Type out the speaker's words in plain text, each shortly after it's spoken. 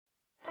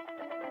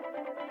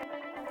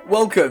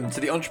Welcome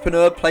to the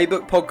Entrepreneur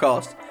Playbook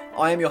Podcast.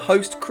 I am your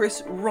host,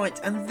 Chris Wright,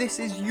 and this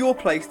is your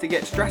place to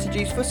get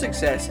strategies for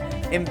success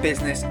in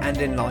business and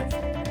in life.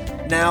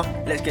 Now,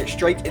 let's get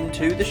straight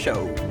into the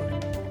show.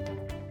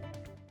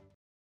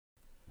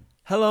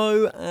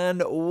 Hello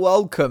and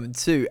welcome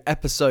to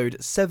episode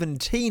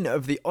 17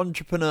 of the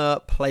Entrepreneur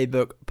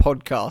Playbook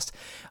Podcast.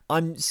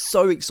 I'm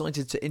so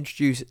excited to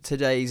introduce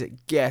today's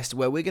guest,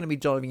 where we're going to be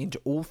diving into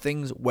all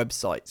things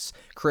websites,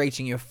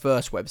 creating your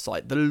first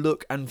website, the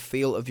look and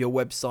feel of your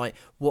website,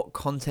 what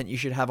content you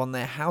should have on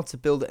there, how to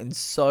build it, and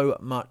so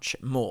much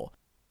more.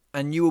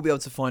 And you will be able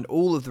to find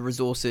all of the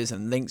resources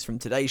and links from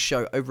today's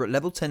show over at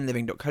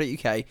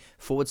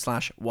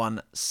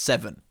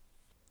level10living.co.uk/17.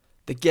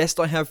 The guest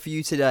I have for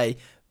you today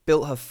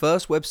built her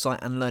first website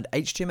and learned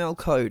HTML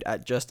code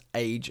at just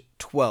age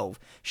 12.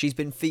 She's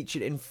been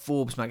featured in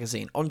Forbes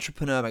magazine,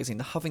 Entrepreneur magazine,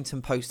 the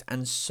Huffington Post,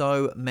 and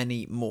so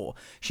many more.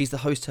 She's the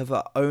host of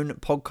her own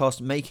podcast,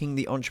 Making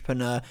the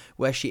Entrepreneur,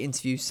 where she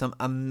interviews some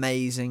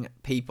amazing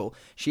people.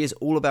 She is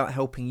all about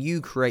helping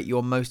you create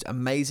your most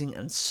amazing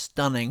and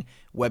stunning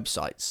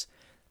websites.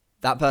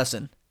 That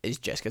person is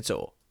Jess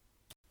Catorc.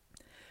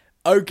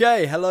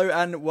 Okay, hello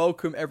and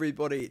welcome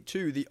everybody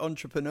to the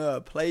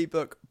Entrepreneur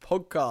Playbook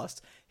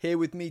Podcast. Here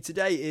with me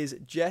today is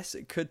Jess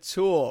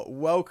Catorc.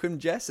 Welcome,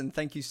 Jess, and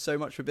thank you so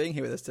much for being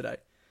here with us today.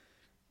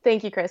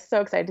 Thank you, Chris.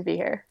 So excited to be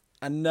here.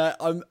 And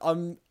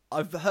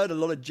I've heard a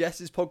lot of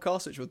Jess's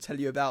podcasts, which we'll tell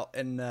you about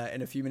in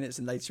a few minutes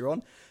and later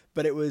on.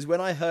 But it was when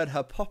I heard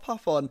her pop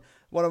up on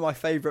one of my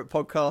favorite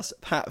podcasts,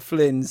 Pat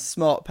Flynn's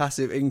Smart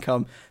Passive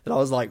Income, that I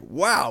was like,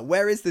 wow,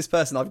 where is this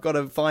person? I've got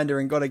to find her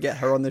and got to get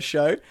her on the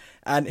show.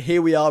 And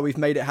here we are. We've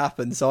made it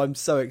happen. So I'm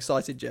so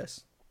excited,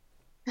 Jess.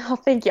 Oh,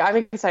 thank you. I'm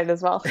excited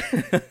as well.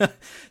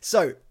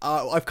 So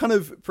I've kind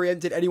of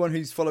preempted anyone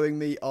who's following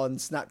me on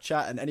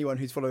Snapchat and anyone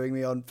who's following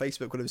me on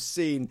Facebook would have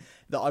seen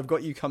that I've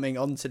got you coming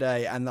on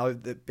today, and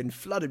I've been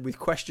flooded with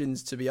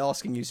questions to be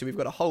asking you. So we've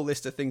got a whole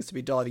list of things to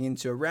be diving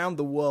into around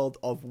the world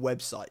of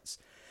websites,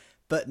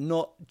 but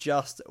not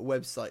just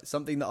websites.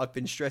 Something that I've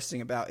been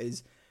stressing about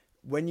is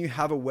when you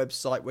have a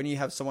website, when you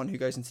have someone who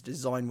goes into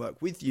design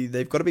work with you,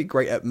 they've got to be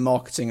great at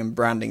marketing and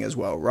branding as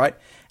well, right?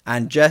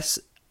 And Jess,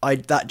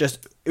 that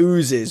just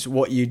oozes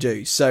what you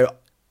do. So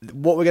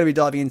what we're going to be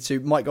diving into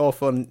might go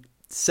off on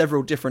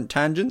several different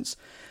tangents,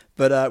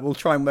 but we'll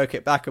try and work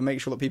it back and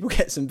make sure that people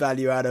get some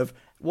value out of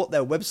what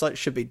their website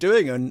should be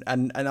doing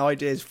and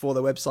ideas for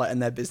their website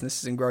and their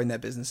businesses and growing their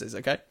businesses.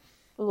 Okay.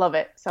 Love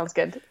it. Sounds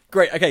good.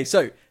 Great. Okay.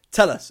 So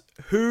tell us,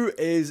 who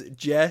is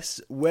Jess?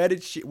 Where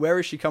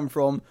has she come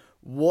from?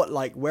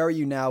 Where are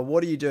you now?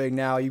 What are you doing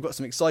now? You've got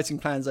some exciting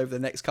plans over the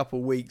next couple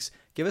of weeks.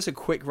 Give us a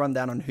quick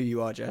rundown on who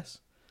you are, Jess.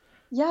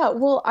 Yeah,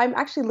 well, I'm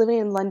actually living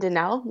in London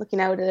now,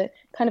 looking out at a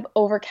kind of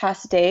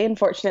overcast day,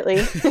 unfortunately.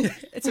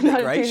 It's a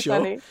bit grey, sure.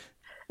 Sunny.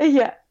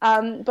 Yeah,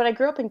 but I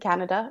grew up in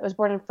Canada. I was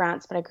born in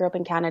France, but I grew up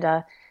in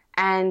Canada.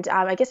 And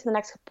I guess in the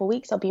next couple of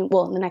weeks, in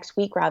the next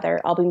week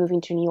rather, I'll be moving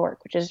to New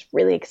York, which is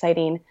really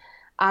exciting.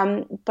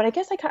 But I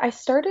guess I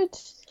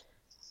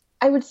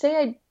would say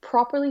I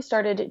properly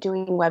started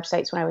doing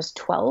websites when I was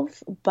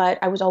 12, but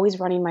I was always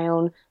running my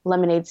own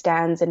lemonade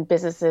stands and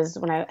businesses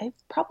when I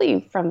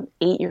probably from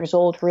 8 years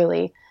old,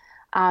 really.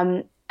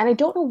 And I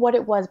don't know what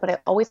it was, but I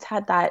always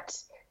had that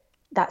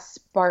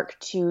spark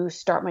to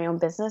start my own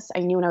business. I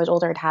knew when I was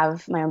older I'd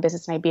have my own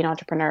business and I'd be an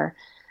entrepreneur.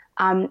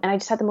 And I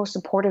just had the most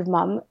supportive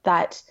mom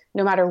that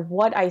no matter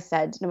what I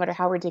said, no matter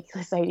how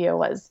ridiculous the idea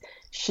was,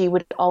 she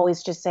would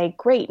always just say,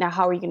 great, now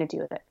how are you going to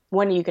do it?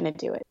 When are you going to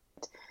do it?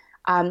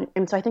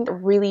 And so I think it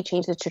really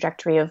changed the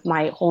trajectory of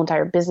my whole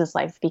entire business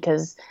life,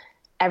 because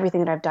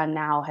everything that I've done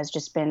now has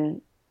just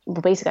been,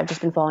 basically I've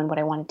just been following what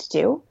I wanted to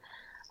do.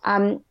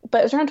 But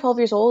I was around 12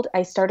 years old.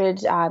 I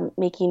started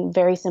making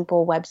very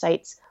simple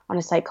websites on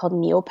a site called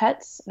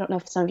Neopets. I don't know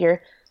if some of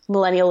your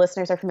millennial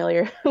listeners are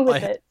familiar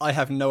with it. I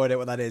have no idea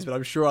what that is, but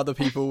I'm sure other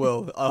people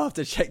will. I'll have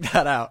to check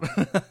that out.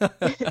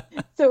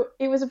 So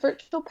it was a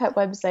virtual pet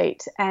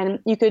website, and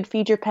you could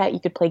feed your pet, you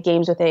could play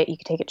games with it, you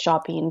could take it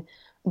shopping.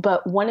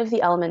 But one of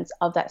the elements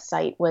of that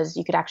site was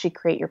you could actually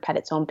create your pet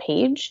its own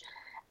page.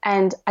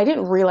 And I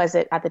didn't realize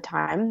it at the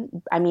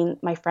time. I mean,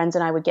 my friends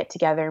and I would get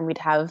together and we'd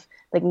have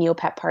like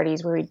Neopet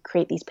parties where we'd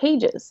create these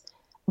pages.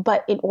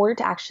 But in order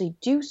to actually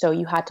do so,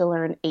 you had to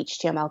learn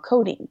HTML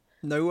coding.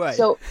 No way.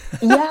 So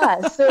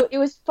yeah, so it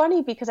was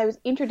funny because I was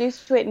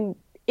introduced to it, and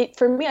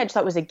for me, I just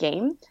thought it was a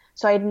game.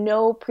 So I had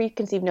no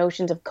preconceived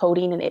notions of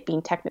coding and it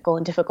being technical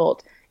and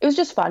difficult. It was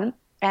just fun.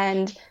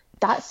 And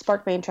that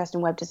sparked my interest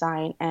in web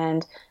design.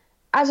 And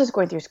as I was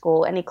going through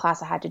school, any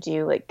class I had to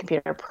do, like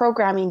computer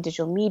programming,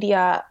 digital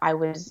media, I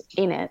was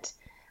in it.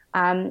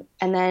 And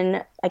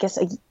then I guess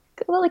a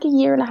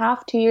year and a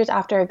half, 2 years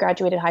after I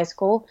graduated high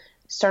school,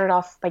 started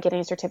off by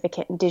getting a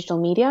certificate in digital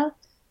media,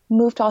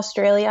 moved to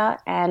Australia,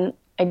 and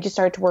I just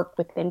started to work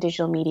within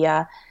digital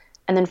media.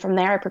 And then from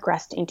there, I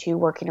progressed into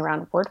working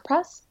around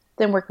WordPress,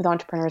 then worked with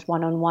entrepreneurs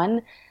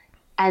one-on-one.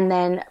 And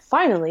then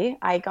finally,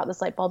 I got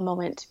this light bulb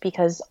moment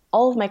because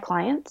all of my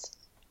clients,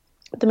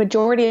 the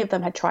majority of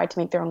them had tried to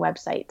make their own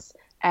websites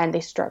and they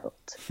struggled.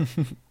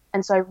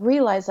 And so I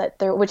realized that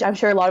which I'm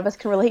sure a lot of us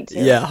can relate to.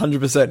 Yeah,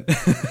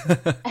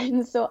 100%.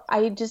 And so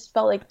I just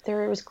felt like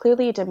there was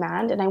clearly a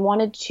demand, and I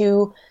wanted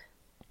to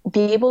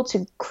be able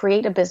to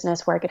create a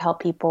business where I could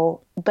help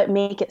people, but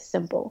make it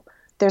simple.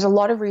 There's a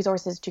lot of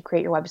resources to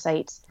create your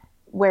websites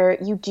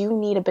where you do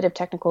need a bit of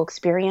technical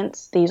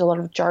experience. They use a lot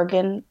of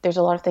jargon. There's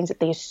a lot of things that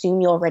they assume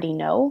you already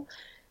know.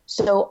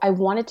 So I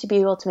wanted to be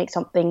able to make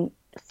something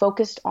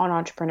focused on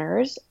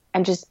entrepreneurs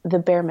and just the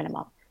bare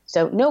minimum.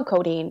 So no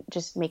coding,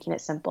 just making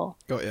it simple.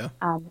 Got you.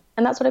 And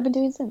that's what I've been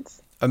doing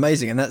since.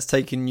 Amazing. And that's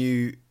taken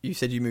you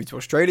said you moved to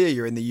Australia,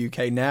 you're in the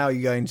UK now,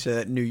 you're going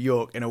to New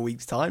York in a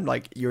week's time.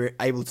 Like, you're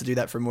able to do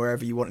that from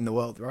wherever you want in the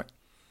world, right?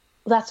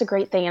 That's a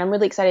great thing. And I'm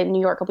really excited. In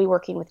New York, I'll be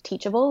working with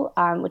Teachable,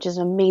 which is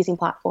an amazing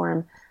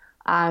platform.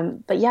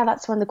 But yeah,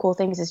 that's one of the cool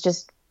things, is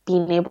just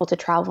being able to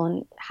travel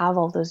and have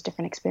all those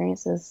different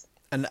experiences.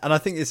 And I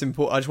think it's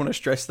important. I just want to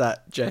stress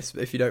that, Jess,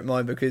 if you don't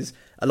mind, because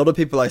a lot of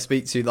people I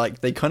speak to, like,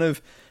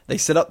 they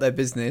set up their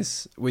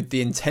business with the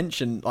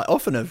intention, like,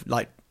 often of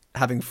like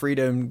having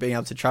freedom, being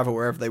able to travel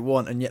wherever they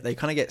want, and yet they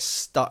kind of get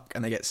stuck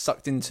and they get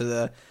sucked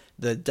into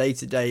the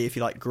day-to-day, if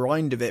you like,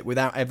 grind of it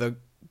without ever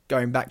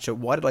going back to,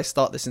 why did I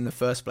start this in the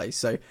first place?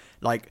 So,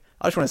 like,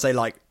 I just want to say,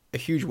 like, a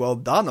huge well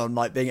done on,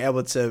 like, being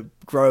able to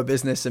grow a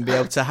business and be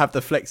able to have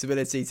the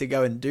flexibility to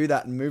go and do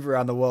that and move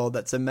around the world.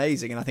 That's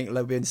amazing. And I think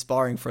it'll be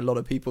inspiring for a lot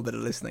of people that are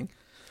listening.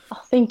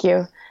 Oh, thank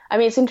you. I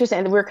mean, it's interesting.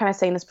 And we were kind of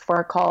saying this before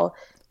our call,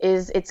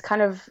 is it's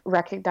kind of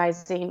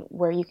recognizing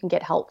where you can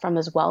get help from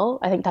as well.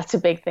 I think that's a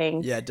big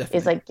thing. Yeah, definitely.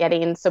 Is like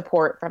getting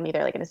support from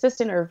either like an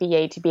assistant or a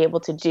VA to be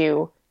able to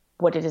do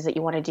what it is that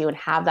you want to do and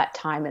have that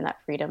time and that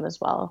freedom as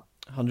well.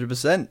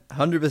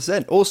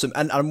 100%. Awesome.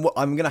 And I'm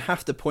going to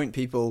have to point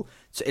people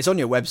to, it's on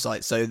your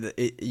website, so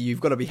that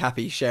you've got to be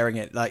happy sharing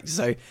it. Like,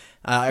 so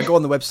I go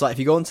on the website. If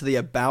you go onto the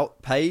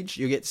About page,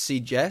 you get to see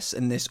Jess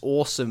in this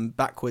awesome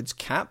backwards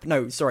cap.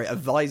 No, sorry, a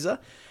visor,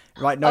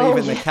 right? Not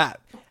even the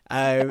cap.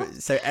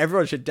 So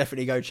everyone should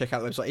definitely go check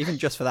out the website, even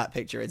just for that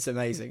picture. It's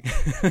amazing.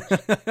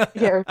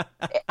 Here,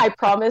 I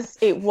promise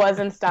it was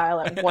in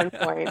style at one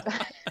point.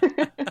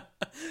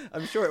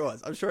 I'm sure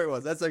it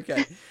was. That's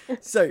okay.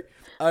 So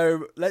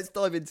let's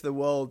dive into the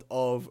world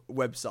of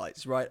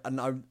websites, right?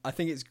 And I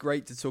think it's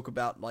great to talk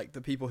about, like, the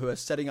people who are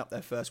setting up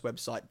their first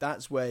website.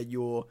 That's where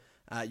your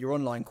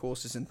online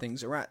courses and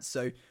things are at.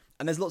 So,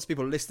 and there's lots of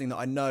people listening that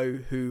I know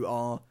who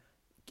are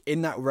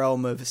in that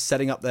realm of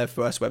setting up their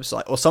first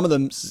website, or some of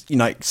them, you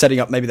know, setting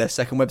up maybe their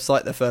second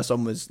website. Their first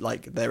one was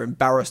like, they're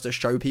embarrassed to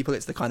show people.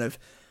 It's the kind of,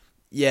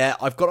 yeah,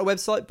 I've got a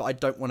website, but I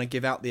don't want to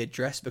give out the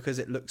address because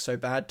it looks so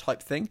bad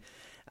type thing.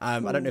 I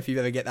don't know if you've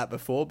ever get that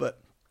before, but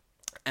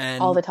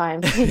all the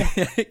time.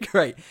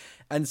 Great.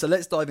 And so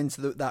let's dive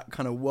into that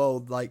kind of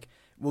world. Like,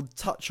 we'll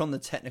touch on the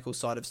technical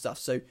side of stuff.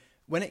 So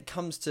when it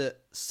comes to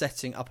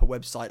setting up a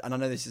website, and I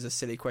know this is a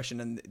silly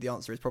question, and the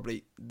answer is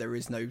probably there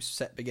is no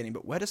set beginning,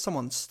 but where does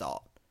someone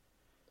start?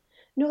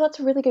 No, that's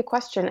a really good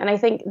question. And I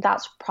think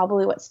that's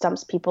probably what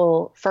stumps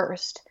people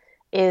first,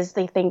 is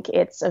they think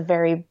it's a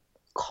very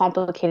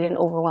complicated and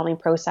overwhelming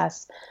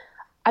process.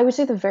 I would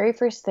say the very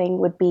first thing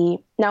would be,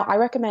 now I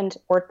recommend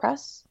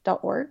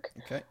WordPress.org.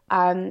 Okay.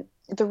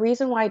 The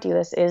reason why I do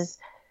this is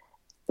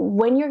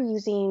when you're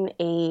using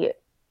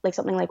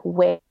something like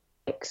Wix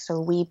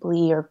or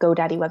Weebly or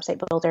GoDaddy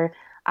website builder,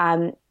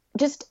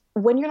 just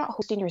when you're not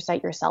hosting your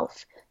site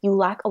yourself, you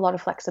lack a lot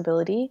of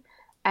flexibility.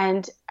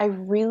 And I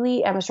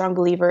really am a strong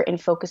believer in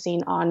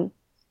focusing on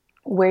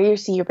where you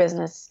see your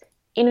business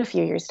in a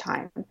few years'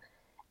 time.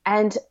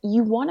 And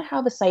you want to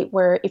have a site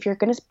where, if you're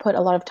going to put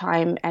a lot of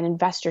time and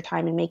invest your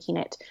time in making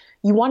it,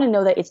 you want to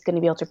know that it's going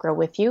to be able to grow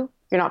with you.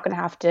 You're not going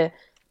to have to,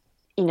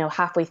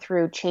 halfway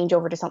through change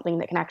over to something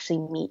that can actually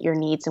meet your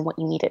needs and what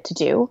you need it to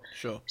do.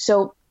 Sure.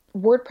 So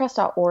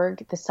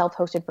WordPress.org, the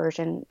self-hosted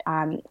version,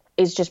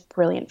 is just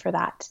brilliant for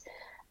that.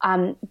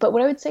 But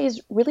what I would say is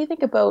really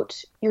think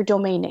about your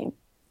domain name.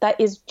 That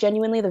is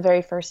genuinely the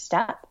very first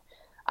step.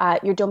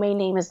 Your domain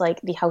name is like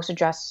the house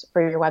address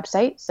for your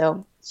website.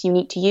 So it's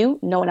unique to you.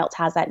 No one else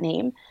has that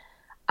name.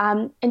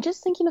 And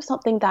just thinking of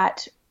something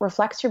that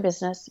reflects your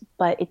business,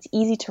 but it's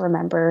easy to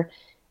remember.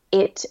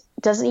 It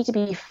doesn't need to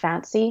be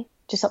fancy,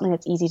 just something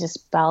that's easy to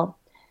spell.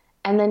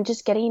 And then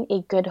just getting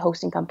a good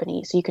hosting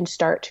company so you can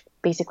start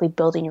basically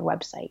building your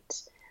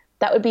website.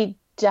 That would be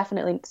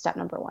definitely step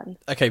number one.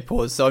 Okay,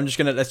 pause. So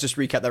let's just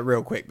recap that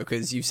real quick,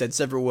 because you've said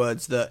several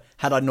words that,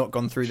 had I not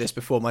gone through this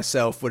before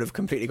myself, would have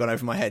completely gone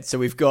over my head. So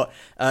we've got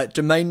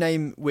domain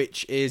name,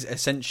 which is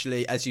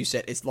essentially, as you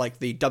said, it's like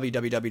the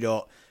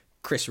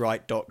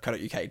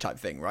www.chriswright.co.uk type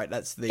thing, right?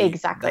 That's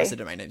the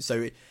domain name.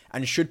 So,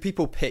 and should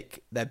people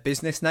pick their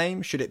business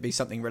name? Should it be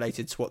something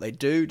related to what they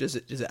do? Does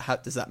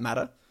that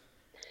matter?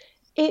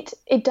 It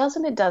does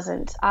and it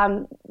doesn't.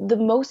 The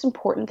most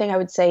important thing I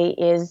would say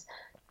is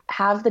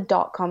have the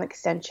 .com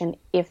extension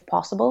if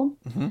possible.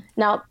 Mm-hmm.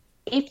 Now,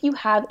 if you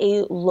have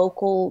a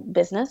local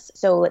business,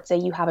 so let's say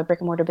you have a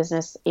brick and mortar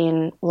business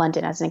in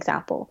London as an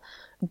example,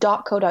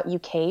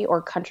 .co.uk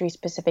or country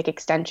specific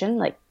extension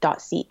like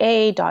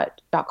 .ca,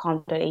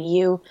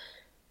 .com.au,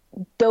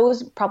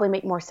 those probably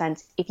make more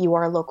sense if you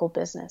are a local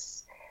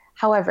business.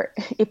 However,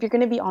 if you're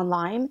going to be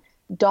online,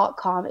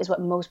 .com is what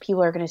most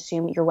people are going to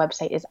assume your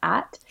website is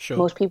at. Sure.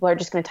 Most people are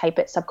just going to type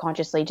it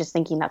subconsciously, just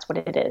thinking that's what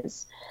it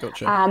is.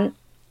 Gotcha.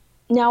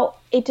 Now,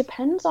 it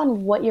depends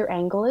on what your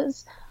angle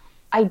is.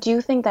 I do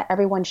think that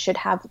everyone should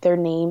have their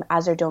name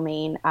as their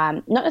domain,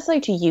 not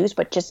necessarily to use,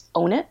 but just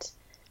own it,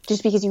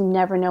 just because you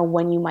never know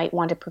when you might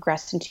want to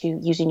progress into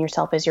using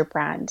yourself as your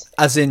brand.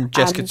 As in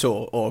Jess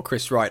Catorc or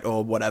Chris Wright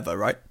or whatever,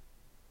 right?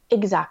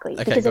 Exactly.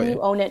 Okay, because got then you.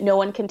 you own it. No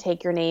one can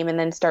take your name and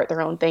then start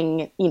their own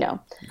thing,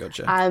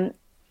 Gotcha.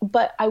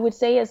 But I would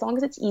say as long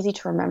as it's easy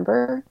to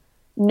remember,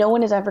 no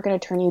one is ever going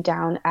to turn you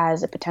down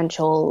as a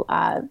potential,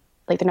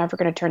 like they're never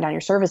going to turn down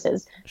your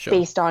services Sure.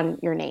 based on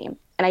your name.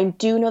 And I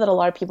do know that a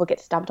lot of people get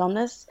stumped on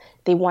this.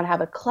 They want to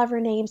have a clever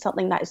name,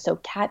 something that is so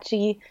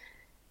catchy.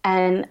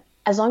 And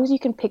as long as you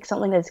can pick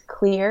something that's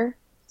clear,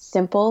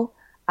 simple,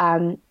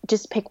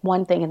 just pick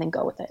one thing and then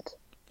go with it.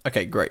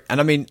 Okay, great. And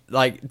I mean,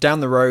 like down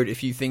the road,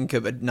 if you think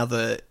of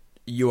another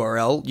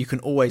URL, you can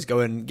always go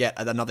and get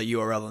another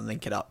URL and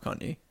link it up,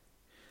 can't you?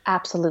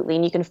 Absolutely.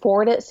 And you can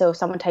forward it. So if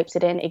someone types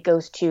it in, it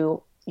goes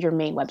to your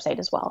main website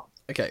as well.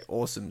 Okay,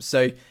 awesome.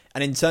 So,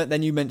 and in turn,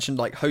 then you mentioned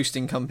like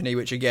hosting company,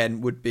 which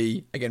again would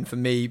be, again, for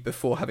me,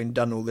 before having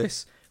done all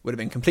this, would have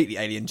been completely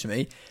alien to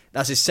me.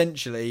 That's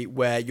essentially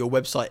where your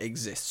website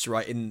exists,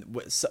 right?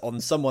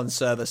 On someone's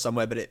server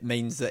somewhere, but it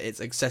means that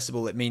it's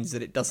accessible. It means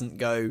that it doesn't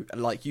go,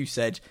 like you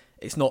said,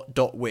 it's not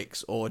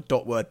 .wix or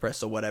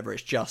 .wordpress or whatever.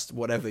 It's just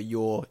whatever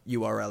your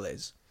URL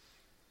is.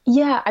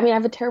 Yeah, I mean, I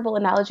have a terrible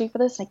analogy for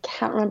this. I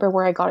can't remember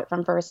where I got it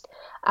from first.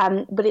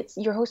 But it's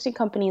your hosting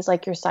company is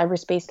like your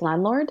cyberspace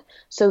landlord.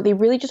 So they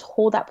really just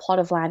hold that plot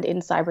of land in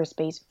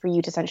cyberspace for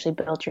you to essentially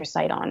build your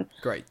site on.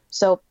 Great.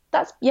 So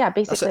that's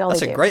basically all they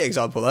do. That's a great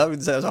example. I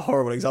wouldn't say it was a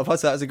horrible example. I'd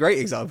say that was a great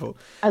example.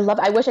 I love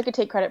it. I wish I could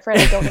take credit for it.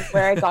 I don't know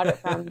where I got it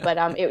from, but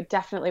it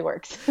definitely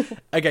works.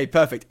 Okay,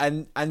 perfect.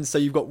 And so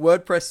you've got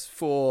WordPress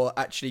for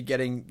actually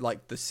getting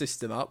like the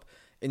system up.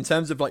 In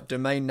terms of like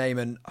domain name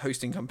and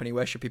hosting company,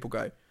 where should people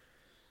go?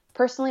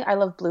 Personally, I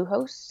love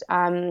Bluehost.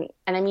 And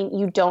I mean,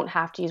 you don't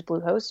have to use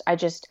Bluehost.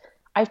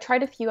 I've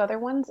tried a few other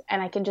ones,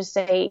 and I can just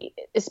say,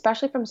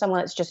 especially from someone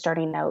that's just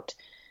starting out,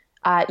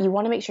 you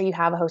want to make sure you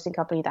have a hosting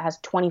company that has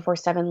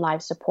 24/7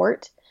 live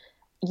support.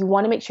 You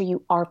want to make sure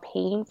you are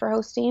paying for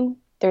hosting.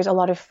 There's a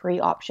lot of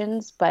free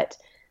options, but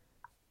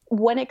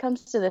when it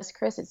comes to this,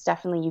 Chris, it's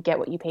definitely you get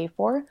what you pay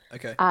for.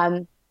 Okay.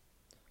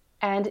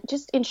 And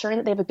just ensuring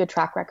that they have a good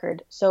track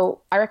record. So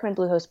I recommend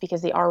Bluehost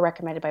because they are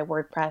recommended by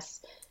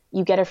WordPress.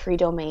 You get a free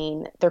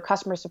domain. Their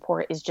customer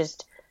support is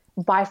just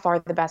by far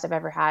the best I've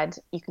ever had.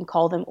 You can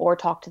call them or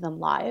talk to them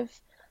live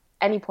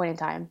any point in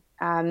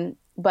time.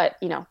 But,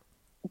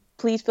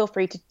 please feel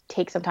free to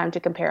take some time to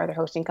compare other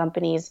hosting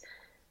companies.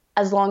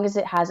 As long as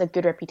it has a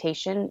good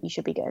reputation, you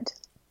should be good.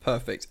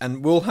 Perfect.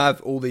 And we'll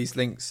have all these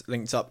links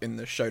linked up in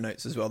the show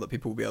notes as well that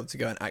people will be able to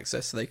go and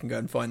access so they can go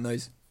and find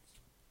those.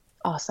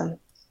 Awesome.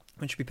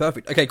 Which should be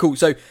perfect. Okay, cool.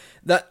 So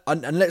that,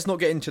 and let's not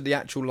get into the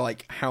actual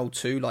like how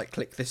to like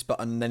click this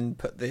button and then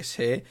put this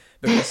here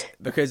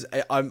because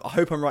I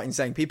hope I'm right in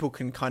saying people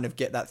can kind of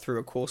get that through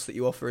a course that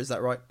you offer. Is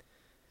that right?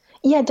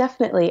 Yeah,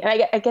 definitely.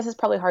 And I guess it's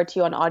probably hard to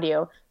you on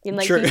audio being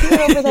like, True. you see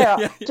it over there,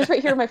 Yeah. just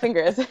right here with my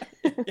fingers.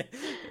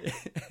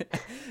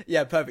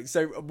 Yeah, perfect.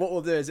 So what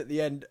we'll do is at the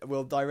end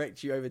we'll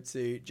direct you over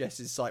to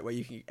Jess's site where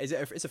you can.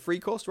 It's a free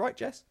course, right,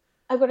 Jess?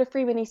 I've got a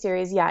free mini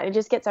series. Yeah, it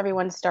just gets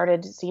everyone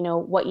started so you know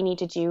what you need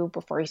to do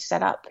before you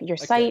set up your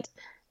site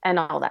and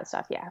all that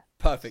stuff. Yeah.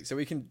 Perfect. So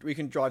we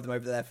can drive them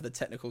over there for the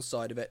technical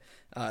side of it.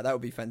 That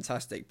would be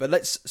fantastic. But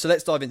let's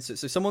dive into it.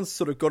 So someone's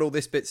sort of got all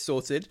this bit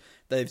sorted.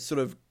 They're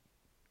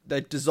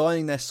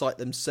designing their site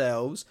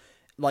themselves.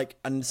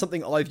 And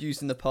something I've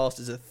used in the past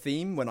is a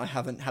theme when I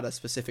haven't had a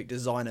specific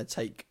designer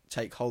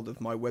take hold of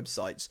my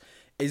websites.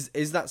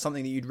 Is that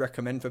something that you'd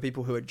recommend for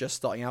people who are just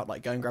starting out?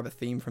 Like go and grab a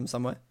theme from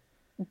somewhere?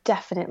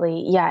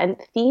 Definitely. Yeah. And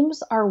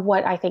themes are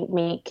what I think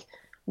make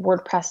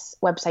WordPress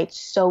websites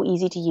so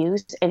easy to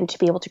use and to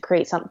be able to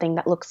create something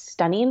that looks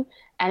stunning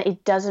and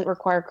it doesn't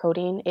require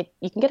coding.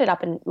 You can get it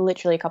up in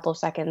literally a couple of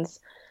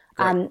seconds.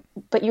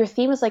 But your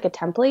theme is like a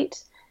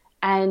template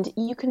and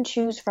you can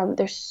choose from,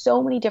 there's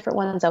so many different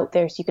ones out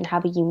there so you can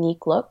have a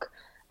unique look.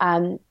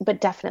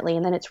 But definitely.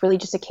 And then it's really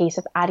just a case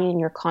of adding in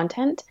your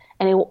content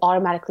and it will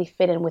automatically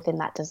fit in within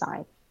that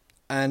design.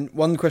 And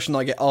one question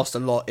I get asked a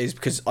lot is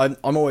because I'm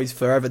always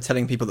forever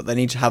telling people that they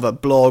need to have a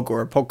blog or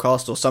a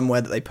podcast or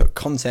somewhere that they put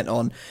content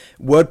on.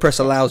 WordPress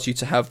allows you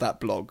to have that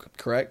blog,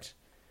 correct?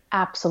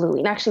 Absolutely.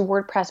 And actually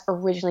WordPress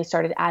originally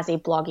started as a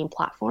blogging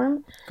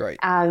platform. Great.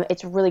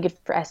 It's really good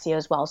for SEO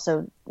as well.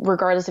 So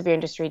regardless of your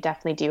industry,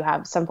 definitely do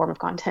have some form of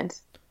content.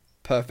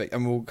 Perfect.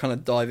 And we'll kind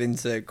of dive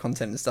into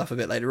content and stuff a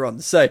bit later on.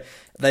 So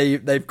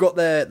they've got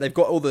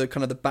all the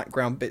kind of the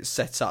background bits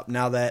set up.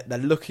 Now they're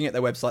looking at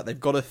their website. They've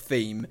got a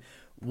theme.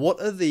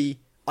 What are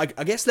I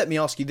guess let me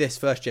ask you this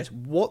first, Jess.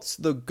 What's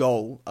the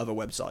goal of a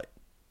website?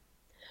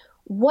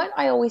 What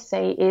I always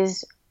say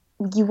is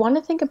you want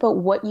to think about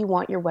what you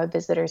want your web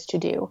visitors to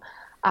do.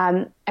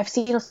 I've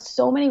seen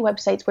so many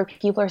websites where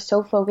people are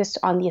so focused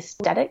on the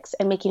aesthetics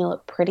and making it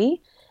look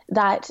pretty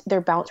that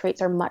their bounce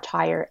rates are much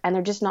higher and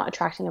they're just not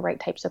attracting the right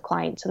types of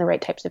clients and the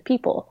right types of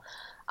people.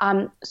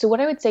 So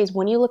what I would say is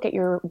when you look at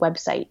your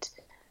website,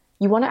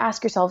 you want to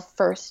ask yourself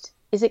first,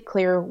 is it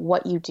clear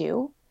what you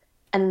do?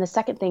 And then the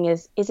second thing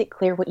is it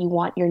clear what you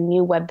want your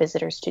new web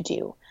visitors to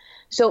do?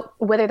 So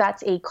whether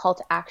that's a call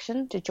to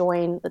action to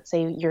join, let's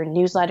say, your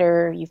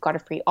newsletter, you've got a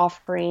free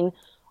offering,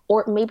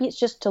 or maybe it's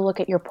just to look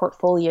at your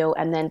portfolio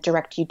and then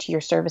direct you to your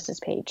services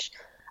page.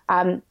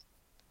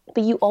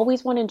 But you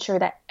always want to ensure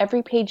that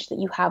every page that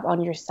you have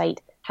on your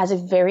site has a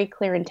very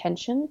clear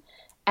intention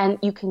and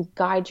you can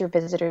guide your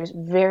visitors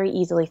very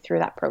easily through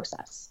that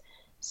process.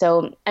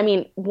 So, I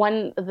mean,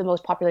 one of the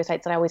most popular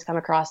sites that I always come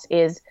across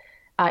is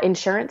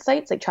insurance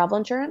sites, like travel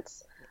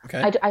insurance.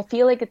 Okay. I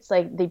feel like it's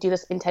like they do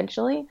this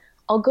intentionally.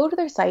 I'll go to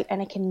their site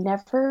and I can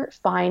never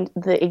find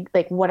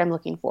what I'm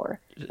looking for.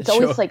 It's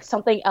always like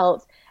something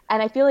else.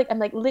 And I feel like I'm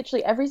like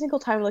literally every single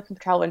time I'm looking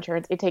for travel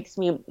insurance, it takes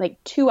me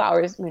like 2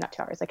 hours, maybe not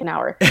 2 hours, like an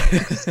hour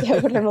to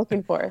get what I'm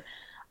looking for.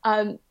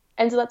 And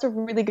so that's a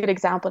really good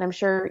example. And I'm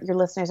sure your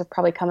listeners have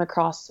probably come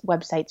across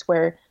websites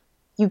where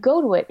you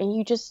go to it and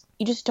you just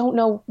don't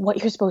know what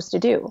you're supposed to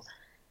do.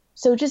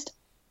 So just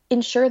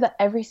ensure that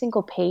every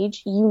single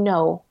page,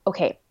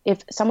 okay,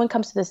 if someone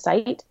comes to this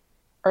site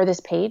or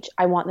this page,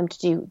 I want them to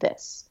do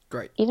this.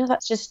 Great. Even if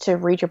that's just to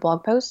read your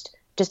blog post,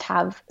 just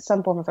have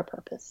some form of a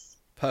purpose.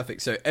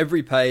 Perfect. So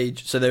every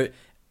page, so the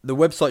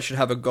website should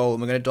have a goal,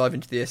 and we're going to dive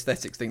into the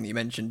aesthetics thing that you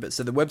mentioned, but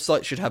so the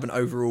website should have an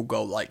overall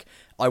goal. Like,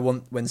 I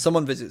want, when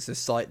someone visits this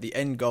site, the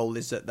end goal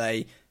is that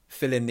they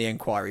fill in the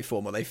inquiry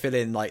form, or they fill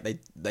in, like,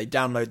 they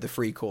download the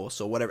free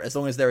course or whatever. As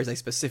long as there is a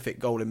specific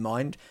goal in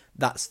mind,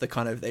 that's the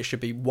kind of, there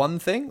should be one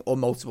thing or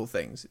multiple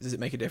things. Does it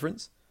make a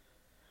difference?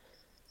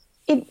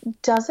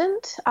 It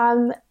doesn't.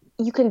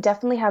 You can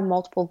definitely have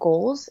multiple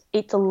goals.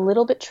 It's a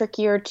little bit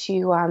trickier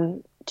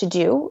to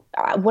do.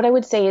 What I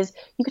would say is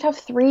you could have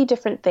 3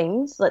 different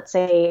things. Let's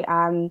say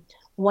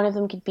one of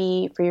them could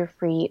be for your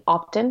free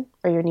opt-in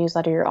or your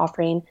newsletter you're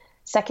offering.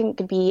 Second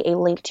could be a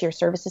link to your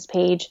services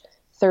page.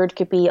 Third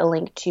could be a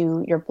link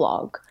to your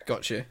blog.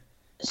 Gotcha.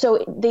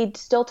 So they'd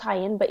still tie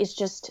in, but it's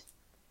just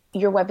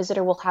your web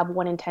visitor will have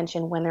one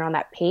intention when they're on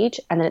that page,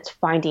 and then it's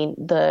finding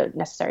the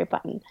necessary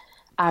button.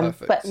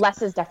 But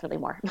less is definitely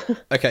more.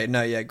 Okay,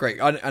 no, yeah,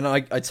 great.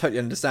 I totally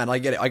understand. I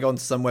get it. I go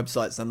onto some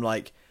websites and I'm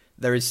like,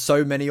 there is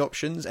so many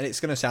options, and it's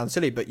going to sound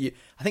silly, but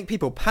I think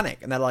people panic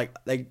and they're like,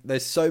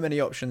 there's so many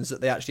options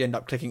that they actually end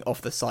up clicking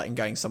off the site and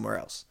going somewhere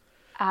else.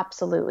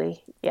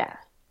 Absolutely, yeah.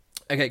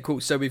 Okay,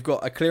 cool. So we've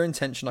got a clear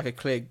intention, like a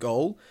clear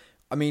goal.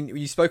 I mean,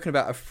 you've spoken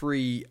about a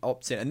free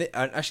opt-in, and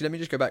actually, let me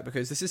just go back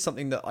because this is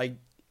something that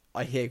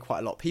I hear quite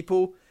a lot.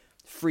 People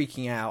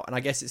freaking out, and I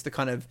guess it's the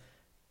kind of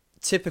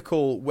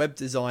typical web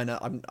designer.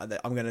 I'm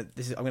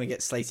gonna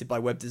get slated by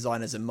web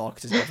designers and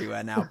marketers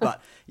everywhere now,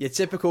 but your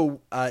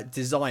typical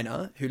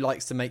designer who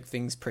likes to make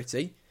things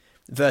pretty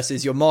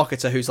versus your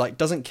marketer who's like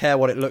doesn't care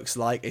what it looks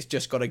like. It's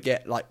just got to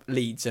get like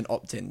leads and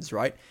opt-ins,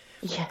 right?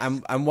 Yes.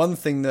 And one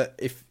thing that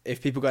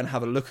if people go and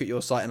have a look at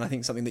your site, and I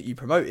think something that you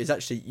promote is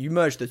actually you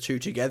merge the two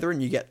together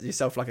and you get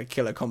yourself like a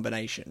killer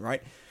combination,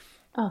 right?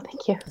 Oh,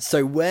 thank you.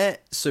 So where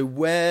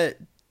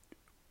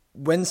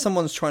when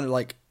someone's trying to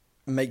like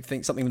make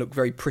something look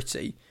very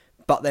pretty,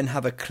 but then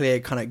have a clear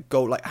kind of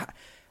goal, like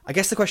I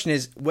guess the question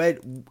is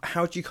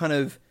how do you kind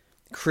of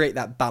create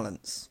that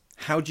balance?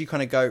 How do you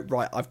kind of go,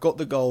 right, I've got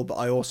the goal, but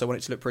I also want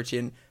it to look pretty,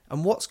 and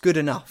what's good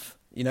enough?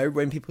 You know,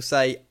 when people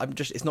say,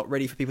 it's not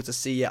ready for people to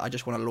see yet, I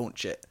just want to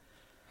launch it.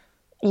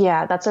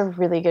 Yeah, that's a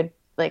really good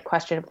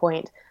question and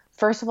point.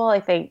 First of all, I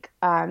think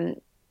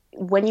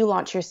when you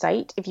launch your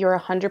site, if you're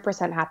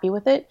 100% happy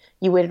with it,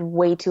 you waited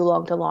way too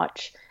long to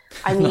launch.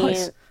 I mean,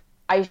 nice.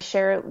 I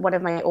share one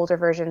of my older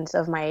versions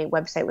of my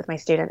website with my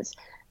students,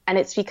 and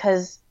it's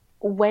because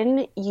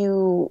when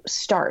you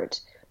start,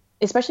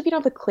 especially if you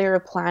don't have a clear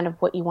plan of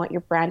what you want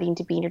your branding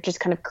to be, and you're just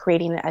kind of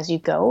creating it as you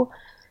go,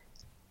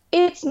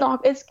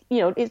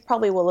 it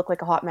probably will look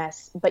like a hot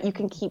mess, but you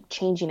can keep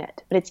changing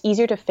it. But it's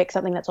easier to fix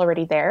something that's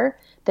already there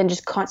than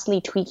just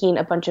constantly tweaking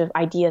a bunch of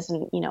ideas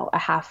and, a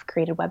half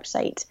created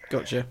website.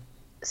 Gotcha.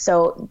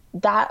 So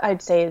that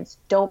I'd say is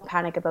don't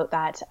panic about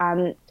that.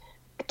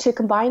 To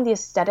combine the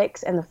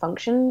aesthetics and the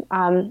function,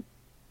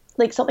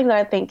 something that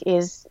I think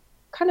is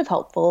kind of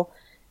helpful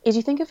is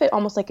you think of it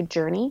almost like a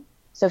journey.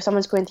 So if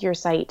someone's going through your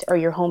site or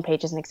your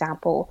homepage as an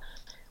example,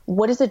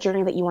 what is the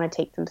journey that you want to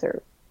take them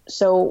through?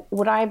 So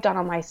what I've done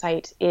on my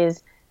site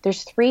is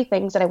there's 3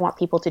 things that I want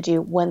people to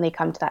do when they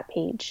come to that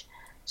page.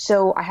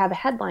 So I have a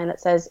headline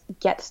that says,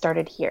 get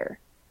started here.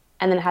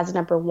 And then it has a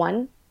number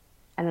 1.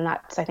 And then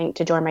that's, I think,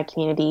 to join my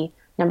community.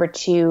 Number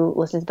 2,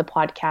 listen to the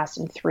podcast.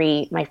 And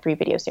 3, my free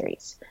video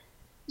series.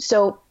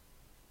 So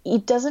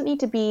it doesn't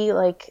need to be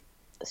like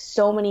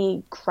so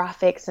many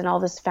graphics and all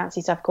this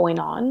fancy stuff going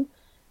on.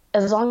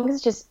 As long as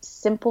it's just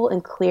simple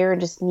and clear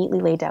and just neatly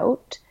laid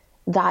out,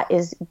 that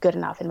is good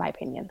enough in my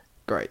opinion.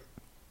 Great.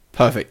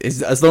 Perfect.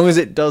 As long as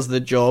it does the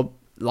job,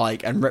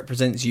 and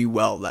represents you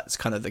well, that's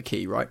kind of the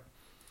key, right?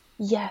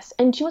 Yes.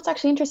 And do you know what's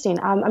actually interesting?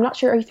 I'm not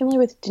sure. Are you familiar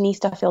with Denise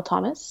Duffield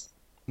Thomas?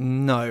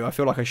 No, I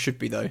feel like I should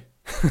be though.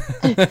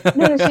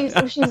 No,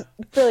 she's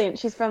brilliant.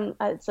 She's from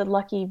it's a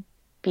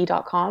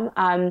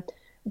luckybee.com.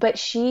 But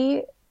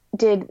she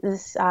did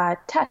this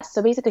test.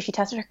 So basically, she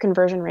tested her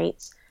conversion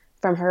rates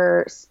from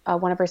her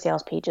one of her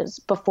sales pages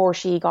before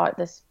she got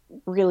this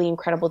really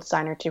incredible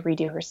designer to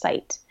redo her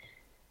site.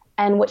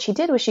 And what she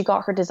did was she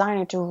got her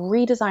designer to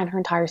redesign her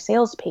entire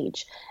sales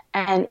page.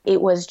 And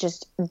it was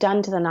just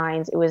done to the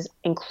nines. It was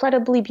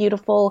incredibly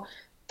beautiful,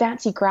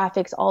 fancy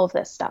graphics, all of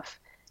this stuff.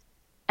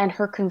 And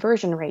her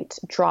conversion rate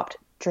dropped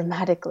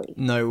dramatically.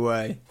 No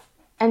way.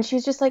 And she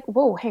was just like,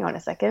 whoa, hang on a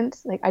second.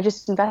 Like, I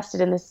just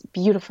invested in this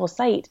beautiful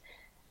site.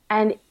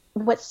 And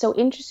what's so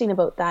interesting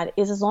about that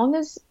is as long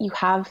as you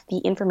have the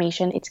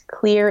information, it's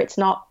clear, it's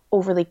not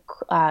overly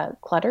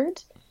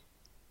cluttered,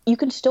 you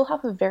can still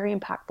have a very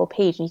impactful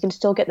page and you can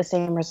still get the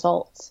same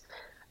results.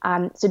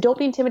 So don't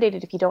be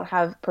intimidated if you don't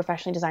have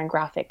professionally designed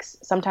graphics.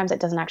 Sometimes it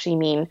doesn't actually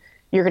mean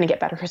you're going to get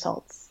better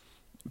results.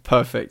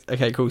 Perfect.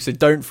 Okay, cool. So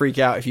don't freak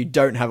out if you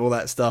don't have all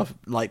that stuff.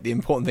 Like, the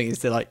important thing is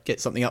to like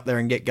get something up there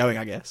and get going,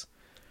 I guess.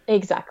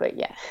 Exactly.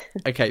 Yeah.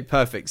 Okay,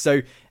 perfect.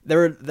 So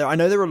I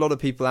know there are a lot of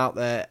people out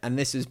there, and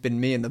this has been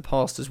me in the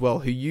past as well,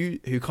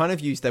 who kind of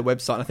use their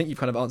website. And I think you've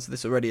kind of answered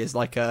this already, as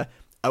like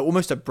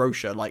almost a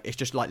brochure. Like, it's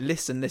just like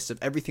lists and lists of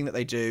everything that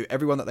they do,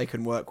 everyone that they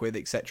can work with,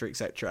 etc.,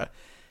 etc.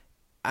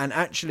 And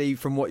actually,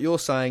 from what you're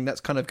saying,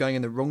 that's kind of going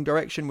in the wrong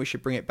direction. We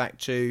should bring it back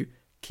to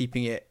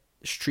keeping it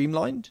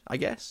streamlined, I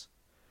guess.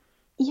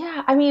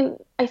 Yeah. I mean,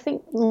 I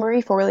think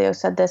Marie Forleo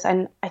said this,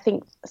 and I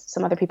think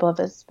some other people have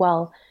as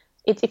well.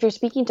 It's if you're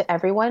speaking to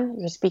everyone,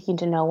 you're speaking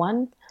to no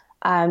one.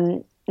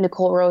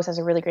 Nicole Rose has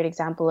a really great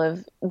example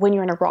of when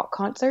you're in a rock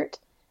concert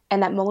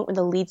and that moment when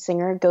the lead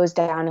singer goes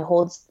down and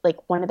holds like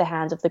one of the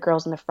hands of the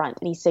girls in the front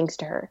and he sings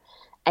to her.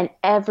 And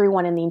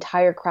everyone in the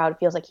entire crowd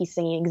feels like he's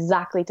singing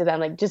exactly to them,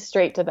 like just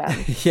straight to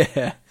them.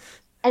 Yeah.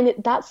 And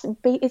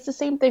it's the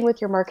same thing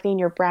with your marketing,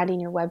 your branding,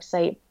 your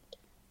website.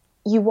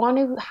 You want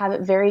to have a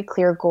very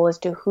clear goal as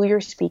to who you're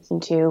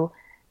speaking to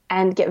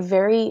and get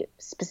very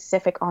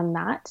specific on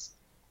that.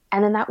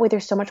 And then that way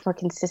there's so much more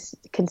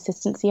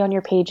consistency on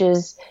your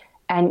pages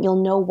and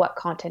you'll know what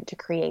content to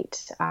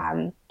create.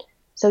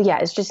 So yeah,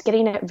 it's just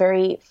getting it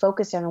very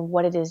focused on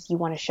what it is you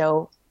want to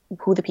show,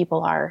 who the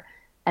people are,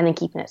 and then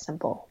keeping it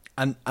simple.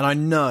 And I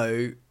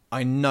know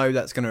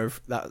that's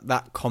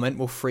that comment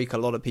will freak a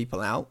lot of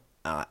people out.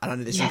 And I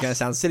know this is going to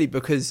sound silly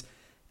because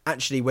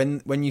actually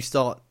when you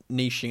start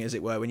niching, as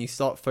it were, when you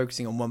start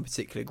focusing on one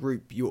particular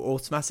group, you're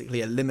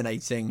automatically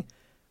eliminating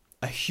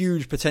a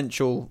huge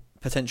potential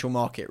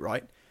market,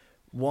 right?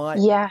 Why?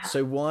 Yeah.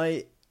 So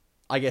why?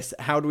 I guess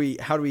how do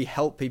we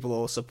help people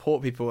or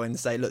support people and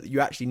say, look, you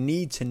actually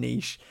need to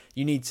niche.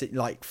 You need to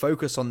like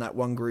focus on that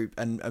one group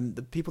and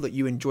the people that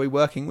you enjoy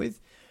working with,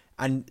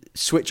 and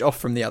switch off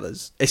from the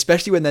others,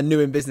 especially when they're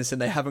new in business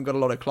and they haven't got a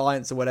lot of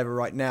clients or whatever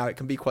right now. It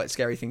can be quite a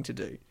scary thing to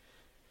do.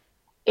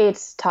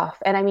 It's tough.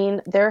 And I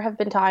mean, there have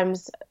been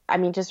times, I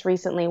mean, just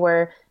recently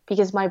where,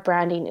 because my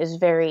branding is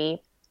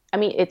very, I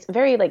mean, it's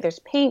very like, there's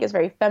pink, it's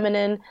very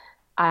feminine.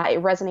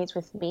 It resonates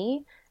with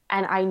me.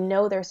 And I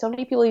know there's so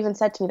many people even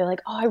said to me, they're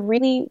like, oh, I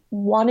really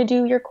want to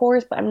do your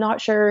course, but I'm not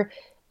sure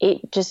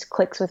it just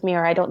clicks with me,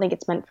 or I don't think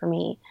it's meant for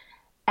me.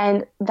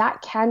 And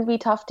that can be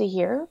tough to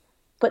hear.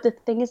 But the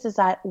thing is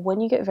that when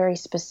you get very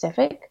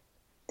specific,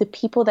 the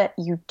people that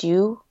you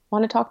do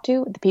want to talk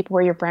to, the people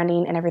where you're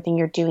branding and everything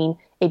you're doing,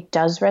 it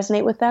does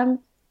resonate with them.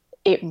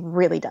 It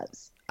really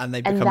does. And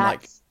they become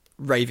like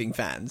raving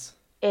fans.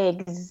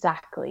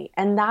 Exactly.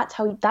 And that's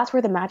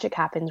where the magic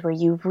happens, where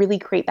you really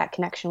create that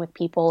connection with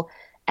people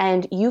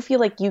and you feel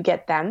like you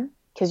get them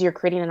because you're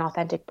creating an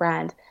authentic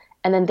brand.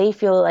 And then they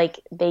feel like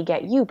they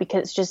get you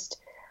because it's just,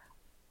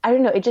 I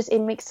don't know,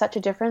 it makes such a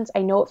difference.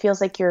 I know it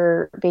feels like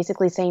you're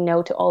basically saying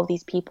no to all of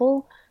these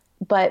people,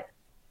 but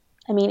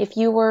I mean, if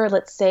you were,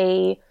 let's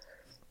say,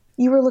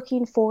 you were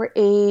looking for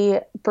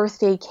a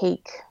birthday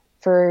cake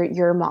for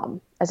your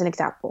mom, as an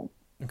example,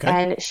 okay,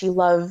 and she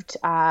loved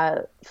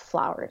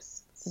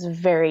flowers. This is a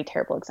very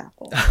terrible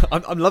example.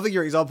 I'm loving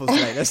your examples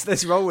today.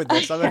 Let's roll with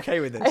this. I'm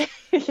okay with this.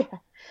 Yeah.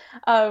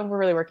 We're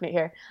really working it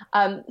here.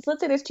 So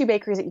let's say there's two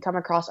bakeries that you come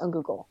across on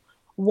Google.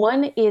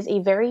 One is a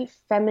very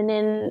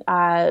feminine,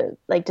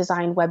 like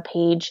design web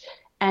page,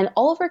 and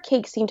all of her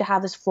cakes seem to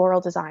have this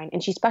floral design,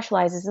 and she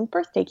specializes in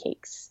birthday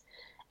cakes.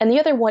 And the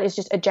other one is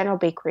just a general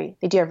bakery.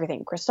 They do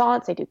everything: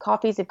 croissants, they do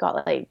coffees, they've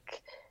got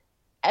like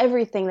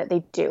everything that they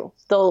do.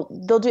 They'll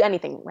do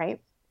anything, right?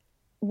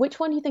 Which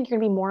one do you think you're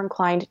gonna be more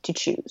inclined to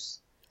choose?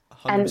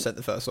 100%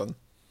 the first one.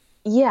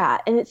 Yeah,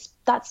 and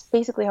that's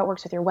basically how it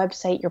works with your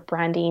website, your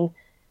branding.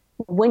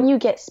 When you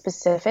get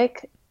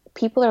specific,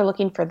 people are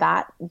looking for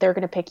that. They're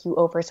going to pick you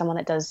over someone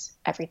that does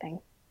everything.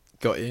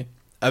 Got you.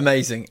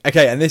 Amazing.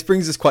 Okay, and this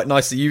brings us quite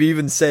nicely. You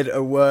even said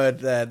a word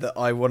there that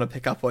I want to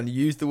pick up on. You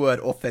used the word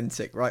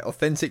authentic, right?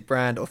 Authentic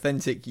brand,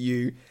 authentic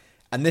you.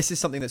 And this is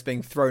something that's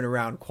being thrown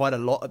around quite a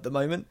lot at the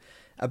moment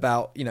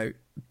about,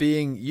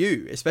 being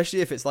you,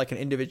 especially if it's like an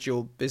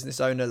individual business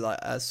owner, like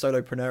a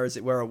solopreneur, as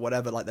it were, or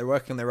whatever. Like they're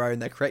working on their own,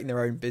 they're creating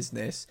their own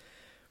business.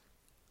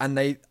 And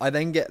I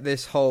then get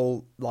this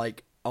whole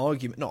like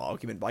not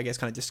argument, but I guess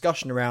kind of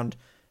discussion around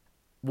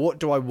what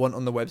do I want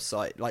on the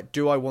website? Like,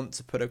 do I want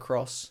to put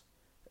across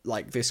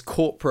like this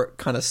corporate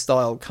kind of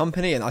style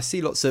company? And I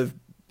see lots of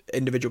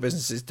individual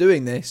businesses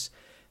doing this,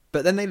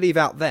 but then they leave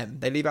out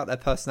their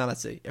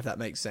personality, if that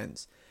makes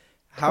sense.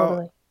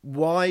 Totally.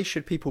 Why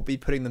should people be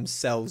putting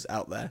themselves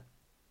out there?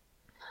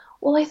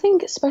 Well, I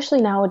think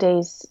especially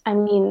nowadays, I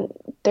mean,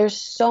 there's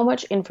so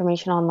much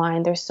information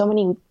online. There's so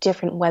many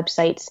different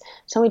websites,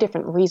 so many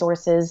different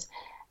resources.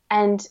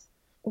 And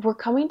we're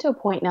coming to a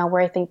point now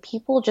where I think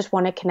people just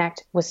want to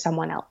connect with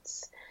someone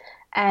else.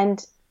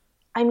 And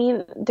I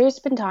mean, there's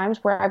been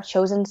times where I've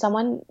chosen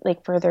someone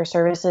like for their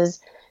services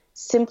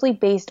simply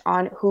based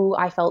on who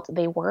I felt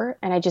they were.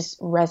 And I just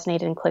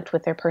resonated and clicked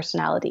with their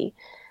personality.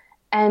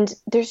 And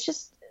this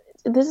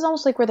is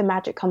almost like where the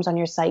magic comes on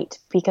your site,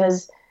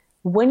 because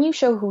when you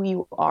show who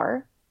you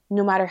are,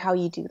 no matter how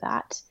you do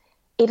that,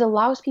 it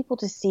allows people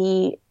to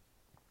see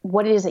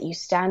what it is that you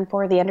stand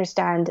for. They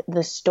understand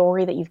the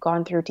story that you've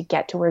gone through to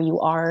get to where you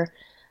are.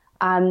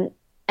 And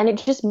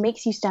it just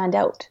makes you stand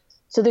out.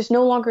 So there's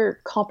no longer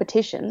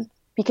competition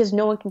because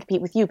no one can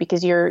compete with you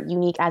because you're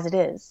unique as it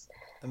is.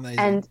 Amazing.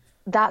 And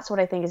that's what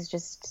I think is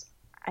just,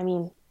 I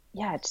mean,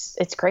 yeah,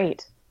 it's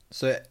great.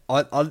 So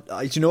I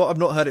you know what? I've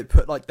not heard it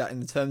put like that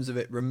in terms of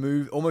it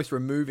almost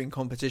removing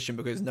competition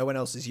because no one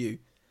else is you.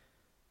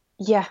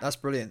 Yeah. That's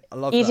brilliant. I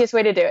love Easiest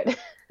way to do it.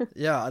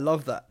 Yeah, I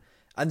love that.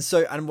 And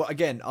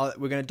again,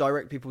 we're going to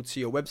direct people to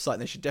your website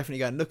and they should definitely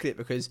go and look at it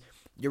because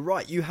you're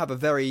right. You have a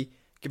very,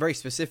 very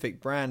specific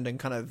brand and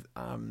kind of,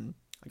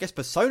 I guess,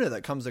 persona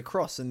that comes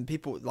across, and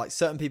people, like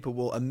certain people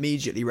will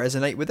immediately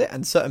resonate with it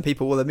and certain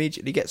people will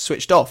immediately get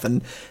switched off.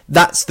 And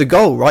that's the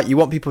goal, right? You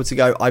want people to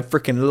go, I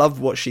freaking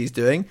love what she's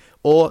doing,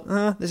 or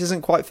this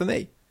isn't quite for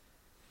me.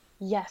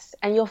 Yes.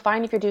 And you'll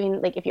find if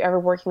you're ever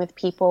working with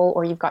people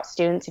or you've got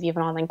students, if you have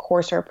an online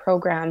course or a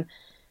program,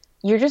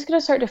 you're just going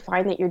to start to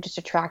find that you're just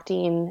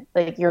attracting,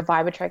 like your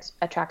vibe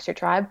attracts your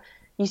tribe.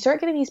 You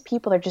start getting these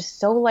people that are just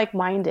so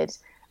like-minded.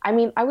 I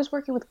mean,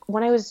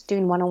 when I was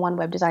doing one-on-one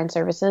web design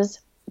services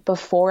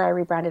before I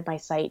rebranded my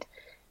site,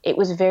 it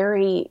was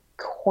very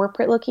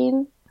corporate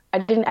looking.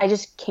 I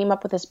just came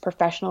up with this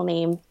professional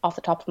name off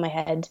the top of my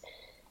head.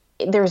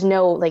 There was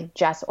no like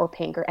Jess or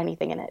Pink or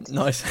anything in it.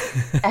 Nice.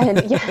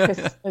 And yeah,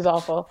 it was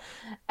awful.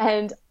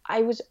 And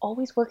I was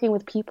always working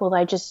with people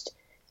that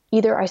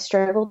either I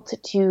struggled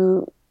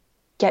to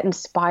get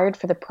inspired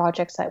for the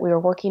projects that we were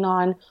working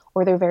on,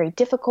 or they're very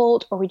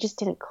difficult, or we just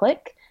didn't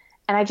click.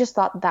 And I just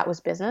thought that was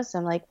business.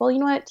 I'm like, well, you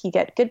know what? You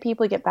get good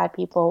people, you get bad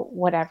people,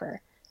 whatever.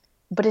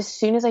 But as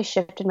soon as I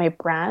shifted my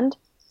brand,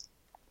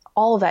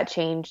 all of that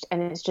changed.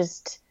 And it's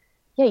just,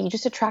 yeah, you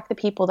just attract the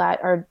people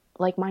that are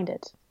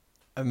like-minded.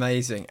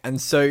 Amazing. And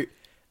so,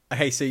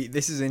 okay, so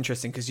this is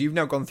interesting because you've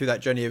now gone through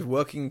that journey of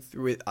working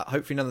through it.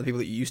 Hopefully none of the people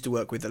that you used to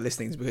work with are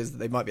listening because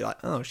they might be like,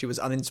 oh, she was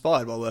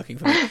uninspired while working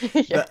for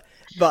me. Yeah.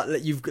 But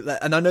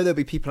and I know there'll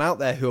be people out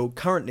there who are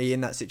currently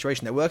in that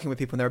situation. They're working with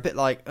people and they're a bit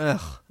like,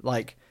 ugh,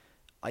 like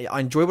I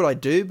enjoy what I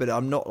do, but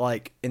I'm not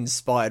like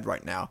inspired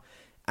right now.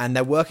 And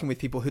they're working with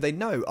people who they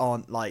know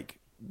aren't like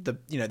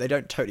they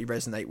don't totally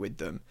resonate with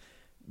them.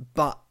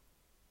 But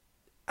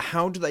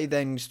how do they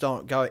then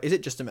start going? Is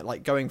it just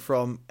like going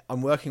from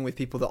I'm working with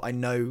people that I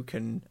know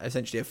can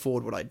essentially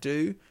afford what I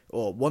do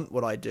or want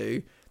what I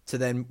do to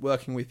then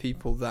working with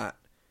people that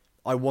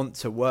I want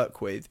to work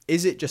with?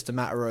 Is it just a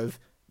matter of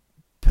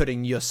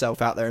putting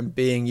yourself out there and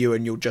being you,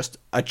 and you'll just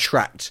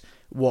attract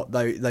what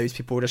those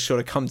people will just sort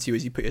of come to you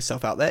as you put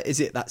yourself out there? Is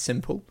it that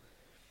simple?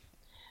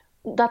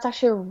 That's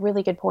actually a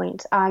really good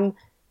point.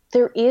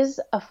 There is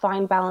a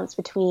fine balance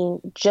between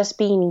just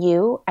being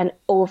you and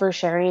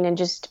oversharing and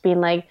just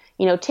being like,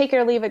 take it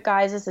or leave it,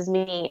 guys, this is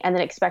me. And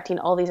then expecting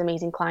all these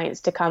amazing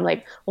clients to come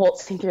like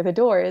waltzing through the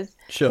doors.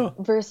 Sure.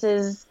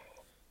 Versus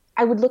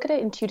I would look at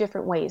it in two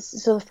different ways.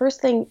 So the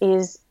first thing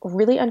is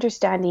really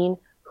understanding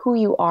who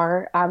you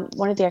are.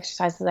 One of the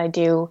exercises I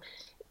do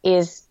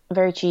is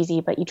very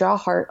cheesy, but you draw a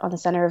heart on the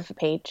center of a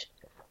page,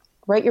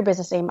 write your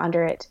business name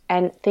under it,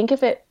 and think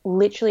of it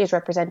literally as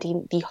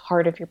representing the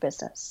heart of your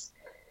business.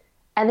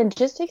 And then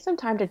just take some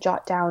time to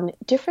jot down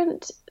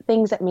different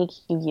things that make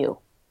you you.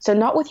 So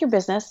not with your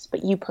business,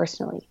 but you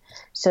personally.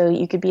 So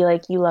you could be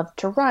like, you love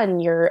to run,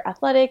 you're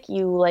athletic,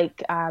 you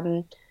like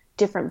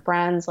different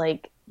brands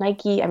like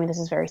Nike. I mean, this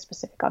is very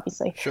specific,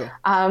 obviously. Sure.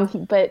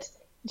 But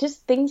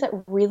just things that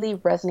really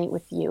resonate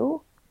with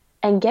you,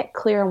 and get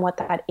clear on what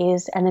that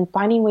is, and then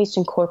finding ways to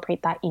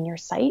incorporate that in your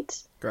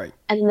site. Great.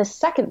 And then the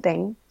second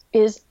thing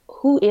is,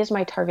 who is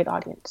my target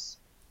audience?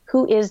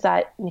 Who is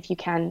that? And if you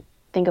can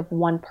think of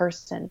one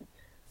person,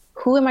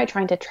 who am I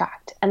trying to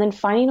attract? And then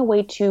finding a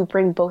way to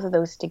bring both of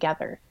those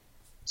together.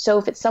 So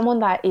if it's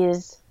someone that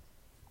is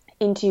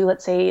into,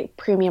 let's say,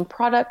 premium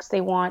products, they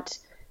want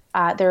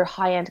their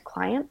high-end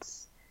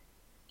clients,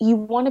 you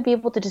want to be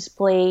able to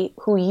display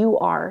who you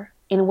are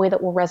in a way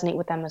that will resonate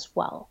with them as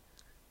well.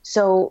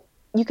 So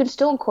you can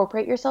still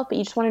incorporate yourself, but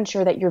you just want to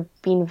ensure that you're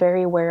being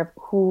very aware of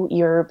who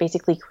you're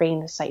basically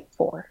creating the site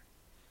for.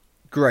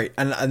 Great.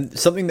 And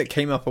something that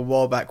came up a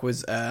while back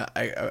was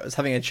I was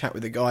having a chat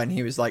with a guy and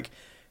he was like,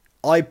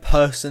 I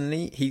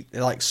personally, he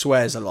like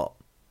swears a lot,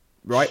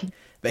 right?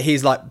 But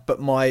he's like, but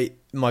my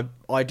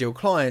ideal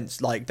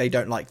clients, like, they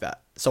don't like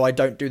that. So I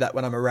don't do that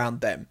when I'm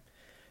around them.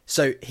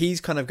 So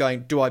he's kind of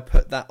going, do I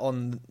put that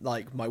on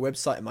like my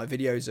website and my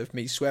videos of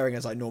me swearing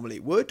as I normally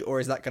would, or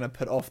is that going to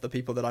put off the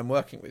people that I'm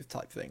working with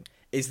type thing?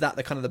 Is that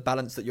the kind of the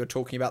balance that you're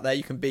talking about there?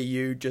 You can be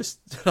you, just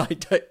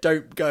like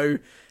don't go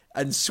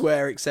and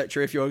swear,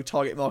 etc. If your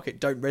target market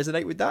don't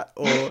resonate with that,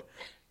 or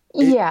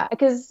Yeah,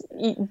 because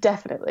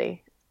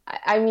definitely.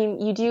 I mean,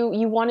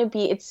 you want to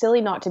be, it's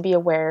silly not to be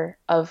aware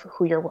of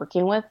who you're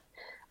working with.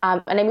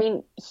 And I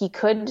mean, he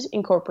could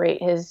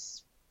incorporate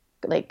his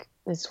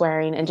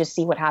swearing and just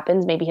see what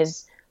happens. Maybe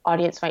his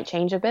audience might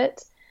change a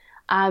bit.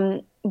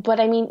 But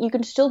I mean, you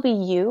can still be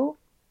you,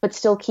 but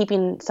still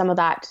keeping some of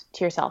that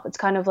to yourself. It's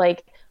kind of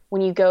like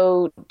when you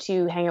go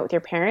to hang out with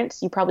your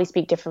parents, you probably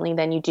speak differently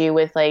than you do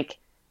with like,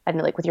 I don't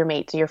know, like with your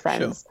mates or your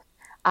friends.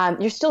 Sure.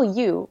 You're still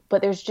you,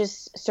 but there's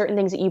just certain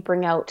things that you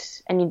bring out,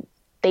 and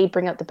they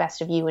bring out the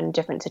best of you in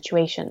different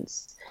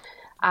situations.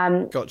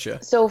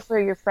 Gotcha. So for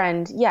your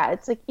friend, yeah,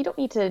 it's like you don't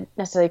need to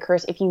necessarily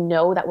curse if you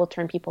know that will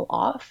turn people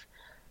off,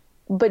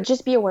 but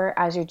just be aware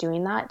as you're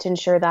doing that to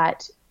ensure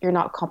that you're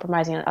not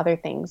compromising on other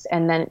things,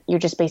 and then you're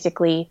just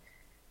basically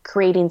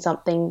creating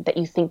something that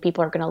you think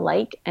people are going to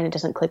like, and it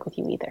doesn't click with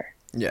you either.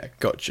 Yeah,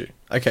 got you.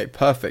 Okay,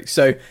 perfect.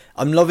 So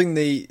I'm loving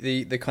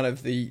the kind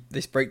of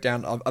this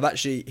breakdown. I've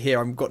actually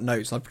here, I've got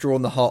notes. I've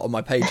drawn the heart on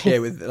my page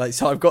here with like,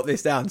 so I've got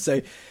this down.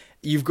 So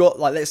you've got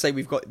like, let's say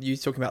we've got you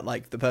talking about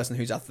like the person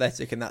who's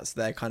athletic and that's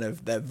their kind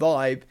of their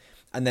vibe,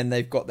 and then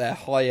they've got their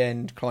high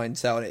end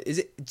clientele.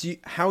 And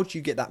how do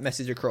you get that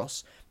message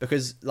across?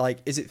 Because like,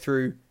 is it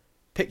through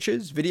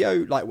pictures,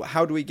 video? Like,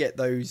 how do we get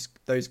those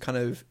kind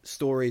of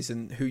stories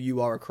and who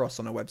you are across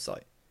on a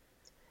website?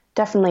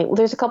 Definitely. Well,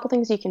 there's a couple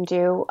things you can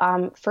do.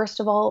 First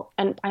of all,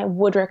 and I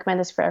would recommend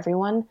this for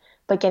everyone,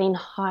 but getting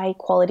high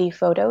quality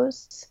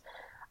photos.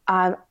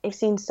 I've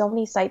seen so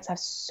many sites have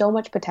so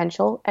much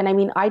potential. And I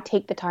mean, I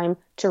take the time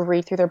to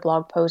read through their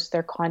blog posts,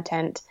 their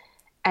content,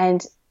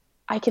 and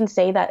I can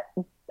say that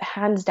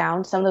hands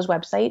down, some of those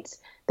websites,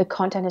 the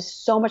content is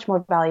so much more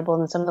valuable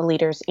than some of the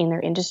leaders in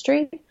their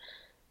industry.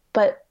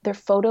 But their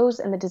photos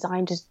and the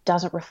design just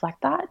doesn't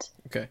reflect that.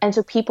 Okay. And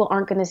so people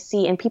aren't going to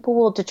see, and people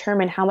will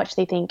determine how much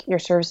they think your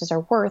services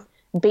are worth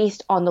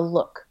based on the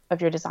look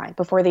of your design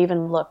before they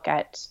even look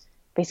at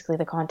basically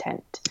the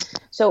content.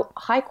 So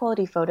high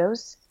quality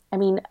photos. I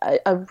mean,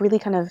 a really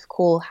kind of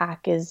cool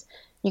hack is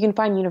you can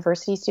find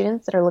university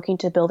students that are looking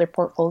to build their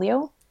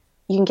portfolio.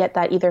 You can get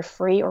that either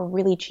free or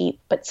really cheap,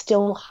 but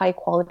still high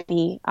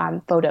quality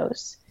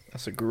photos.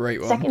 That's a great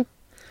one. Second,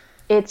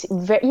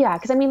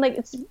 because I mean, like,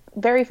 it's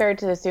very fair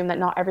to assume that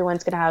not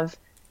everyone's going to have,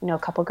 a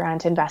couple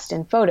grand to invest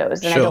in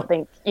photos. And sure. I don't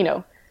think,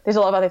 there's a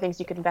lot of other things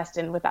you could invest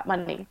in with that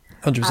money.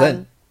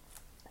 100%.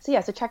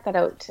 So check that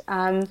out.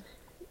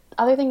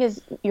 Other thing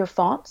is your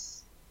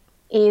fonts,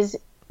 is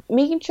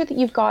making sure that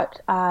you've got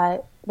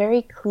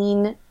very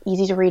clean,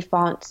 easy to read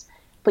fonts,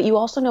 but you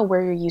also know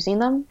where you're using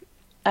them.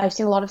 I've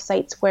seen a lot of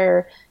sites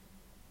where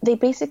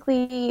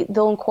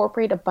they'll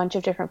incorporate a bunch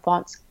of different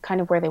fonts kind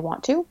of where they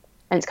want to.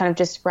 And it's kind of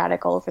just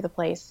sporadic all over the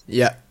place.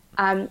 Yeah.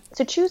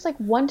 So choose like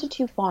 1 to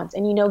 2 fonts,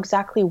 and you know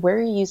exactly where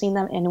you're using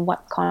them and in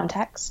what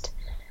context.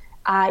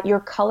 Your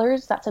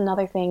colors, that's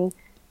another thing.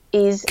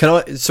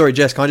 Sorry,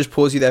 Jess, can I just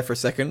pause you there for a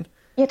second?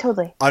 Yeah,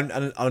 totally.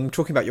 I'm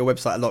talking about your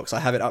website a lot because I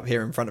have it up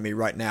here in front of me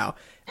right now.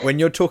 When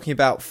you're talking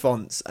about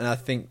fonts, and I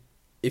think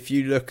if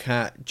you look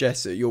at,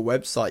 Jess, at your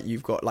website,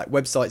 you've got like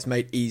websites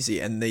made easy,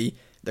 and the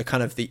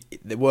kind of the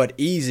word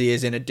easy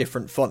is in a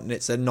different font, and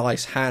it's a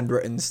nice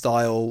handwritten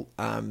style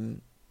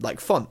like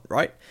font,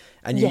 right?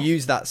 And you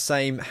use that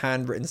same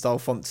handwritten style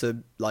font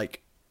to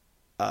like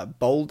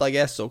bold, I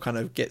guess, or kind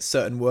of get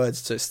certain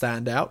words to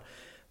stand out.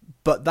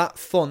 But that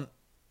font,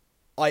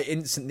 I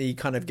instantly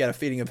kind of get a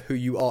feeling of who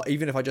you are.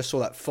 Even if I just saw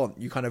that font,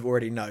 you kind of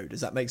already know.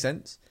 Does that make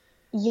sense?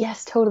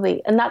 Yes,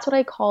 totally. And that's what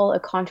I call a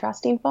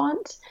contrasting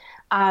font.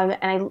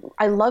 And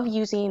I love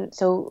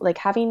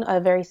having a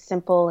very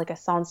simple, like a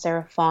sans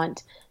serif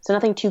font. So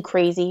nothing too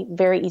crazy,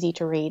 very easy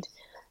to read.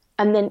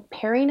 And then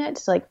pairing it,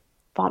 so like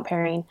font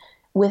pairing,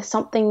 with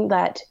something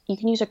that you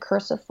can use a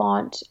cursive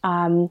font,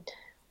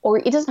 or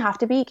it doesn't have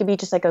to be. It could be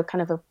just like a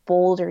kind of a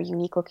bold or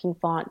unique looking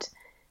font,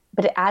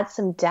 but it adds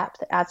some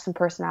depth, it adds some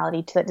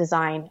personality to that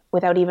design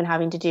without even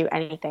having to do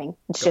anything.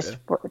 It's just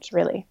words,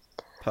 really.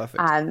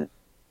 Perfect.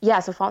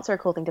 So fonts are a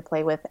cool thing to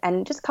play with,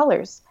 and just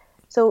colors.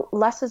 So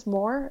less is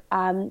more.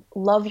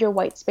 Love your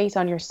white space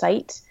on your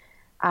site.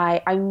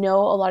 I know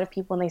a lot of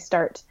people, when they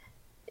start,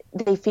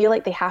 they feel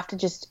like they have to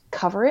just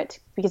cover it,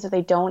 because if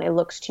they don't, it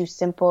looks too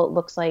simple. It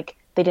looks like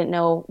they didn't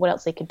know what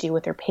else they could do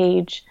with their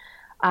page.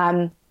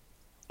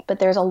 But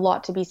there's a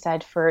lot to be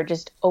said for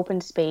just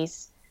open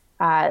space,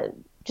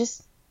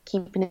 just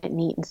keeping it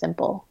neat and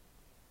simple.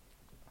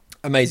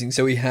 Amazing.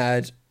 So we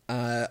had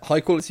high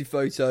quality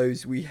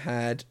photos, we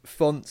had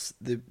fonts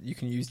that you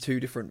can use 2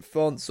 different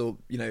fonts, or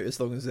as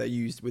long as they're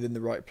used within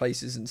the right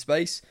places and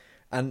space,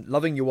 and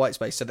loving your white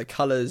space. So the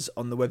colors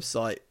on the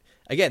website,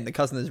 again, the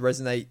colors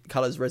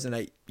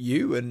resonate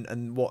you,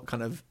 and what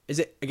kind of, is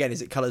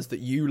it colors that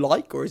you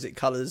like, or is it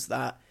colors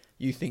that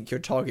you think your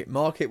target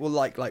market will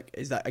like? Like,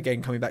 is that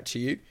again coming back to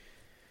you?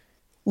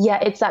 Yeah,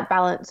 it's that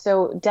balance.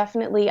 So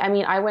definitely, I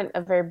mean, I went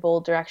a very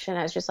bold direction.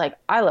 I was just like,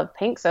 I love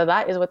pink, so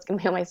that is what's going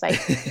to be on my site.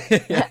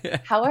 Yeah.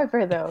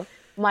 However, though,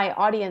 my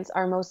audience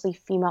are mostly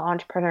female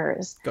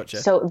entrepreneurs. Gotcha.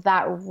 So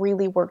that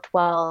really worked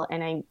well,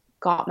 and I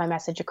got my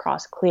message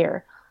across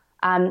clear.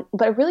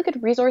 But a really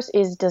good resource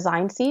is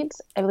Design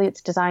Seeds. I believe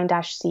it's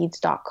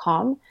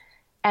design-seeds.com.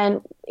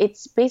 And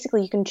it's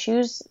basically, you can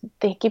choose,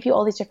 they give you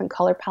all these different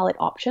color palette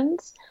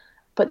options,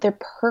 but they're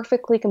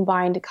perfectly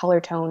combined color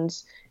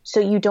tones. So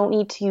you don't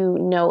need to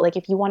know, like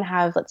if you want to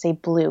have, let's say,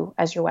 blue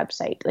as your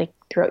website, like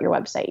throughout your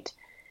website,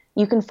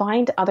 you can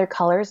find other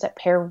colors that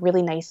pair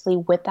really nicely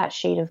with that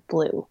shade of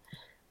blue.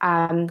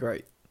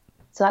 Great.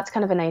 So that's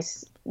kind of a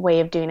nice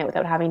way of doing it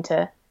without having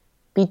to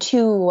be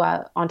too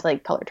onto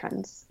like color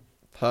trends.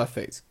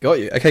 Perfect. Got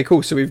you. Okay,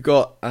 cool. So we've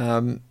got,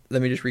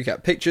 let me just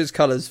recap: pictures,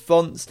 colors,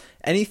 fonts.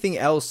 Anything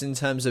else in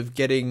terms of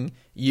getting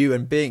you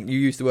and being, you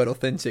use the word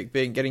authentic,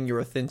 getting your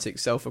authentic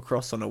self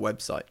across on a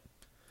website?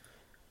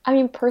 I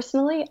mean,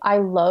 personally, I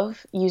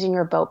love using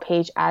your about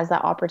page as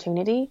that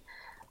opportunity.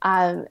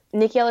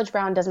 Nikki Elledge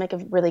Brown does make a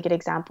really good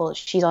example.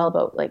 She's all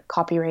about like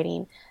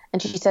copywriting,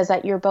 and she says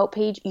that your about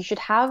page, you should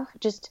have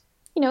just,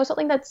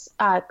 something that's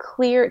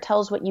clear, it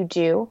tells what you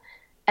do,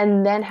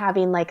 and then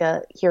having like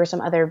here are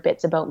some other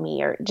bits about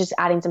me, or just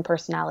adding some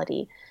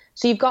personality.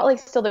 So you've got like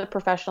still the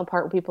professional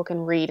part where people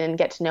can read and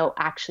get to know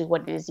actually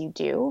what it is you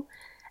do.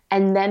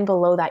 And then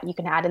below that, you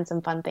can add in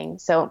some fun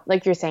things. So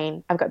like you're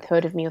saying, I've got the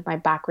photo of me with my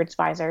backwards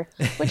visor,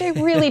 which I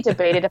really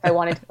debated if I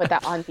wanted to put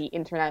that on the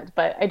internet,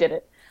 but I did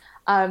it.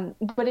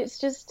 But it's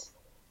just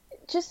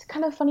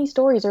kind of funny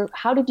stories, or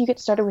how did you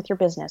get started with your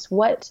business?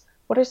 What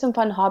are some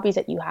fun hobbies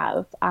that you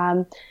have?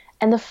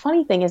 And the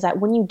funny thing is that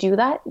when you do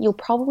that, you'll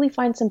probably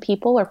find some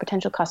people or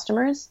potential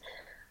customers.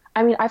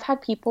 I mean, I've had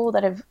people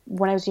that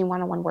when I was doing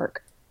one-on-one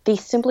work, they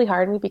simply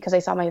hired me because I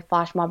saw my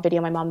flash mob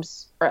video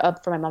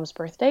for my mom's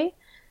birthday.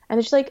 And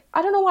they're just like,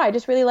 I don't know why, I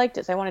just really liked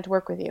it, so I wanted to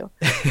work with you.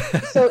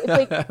 So it's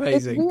like,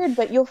 it's weird,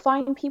 but you'll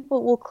find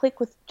people will click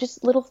with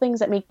just little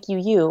things that make you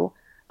you.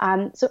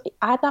 So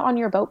add that on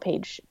your about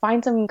page.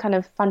 Find some kind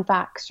of fun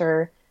facts,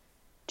 or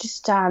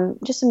just some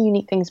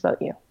unique things about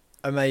you.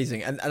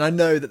 Amazing. And I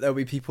know that there'll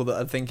be people that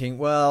are thinking,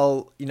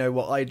 well,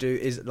 what I do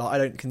is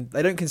like,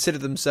 they don't consider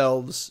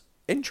themselves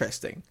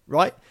interesting,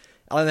 right?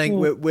 I think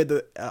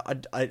we're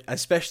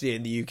especially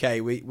in the UK,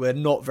 we're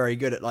not very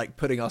good at like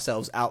putting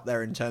ourselves out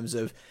there in terms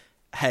of,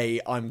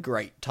 hey, I'm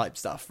great type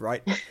stuff,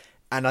 right?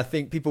 And I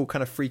think people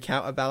kind of freak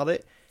out about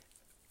it.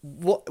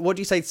 What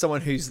do you say to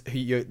someone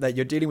that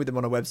you're dealing with them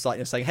on a website and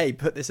you're saying, hey,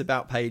 put this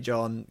about page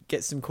on,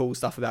 get some cool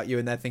stuff about you,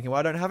 and they're thinking,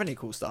 well, I don't have any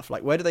cool stuff.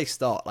 Like, where do they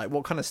start? Like,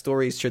 what kind of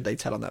stories should they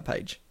tell on that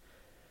page?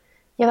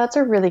 Yeah, that's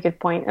a really good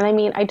point. And I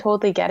mean, I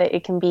totally get it.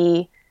 It can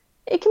be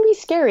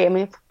scary. I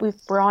mean, if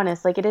we're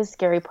honest, like, it is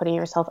scary putting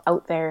yourself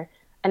out there,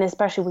 and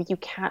especially when you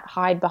can't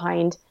hide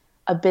behind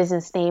a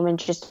business name and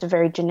just a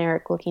very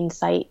generic looking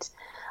site.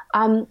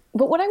 But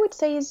what I would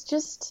say is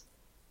just,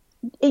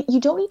 you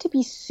don't need to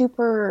be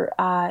super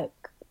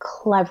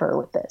clever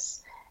with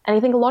this. And I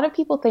think a lot of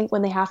people think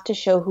when they have to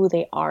show who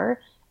they are,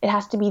 it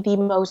has to be the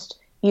most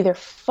either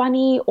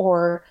funny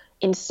or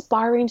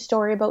inspiring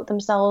story about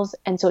themselves.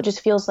 And so it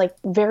just feels like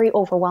very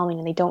overwhelming,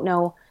 and they don't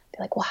know.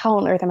 They're like, well, how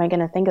on earth am I going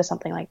to think of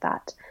something like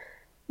that?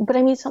 But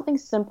I mean, something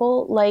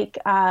simple like,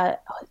 I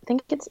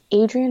think it's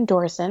Adrienne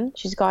Dorson.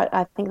 She's got,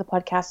 I think, the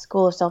podcast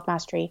School of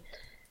Self-Mastery.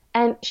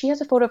 And she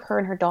has a photo of her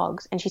and her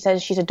dogs, and she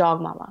says she's a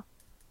dog mama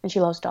and she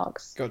loves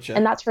dogs. Gotcha.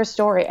 And that's her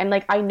story. And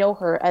like, I know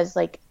her as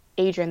like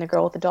Adrienne, the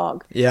girl with the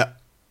dog. Yeah.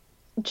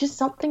 Just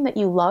something that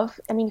you love.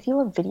 I mean, if you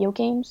love video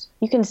games,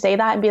 you can say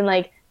that and be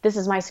like, this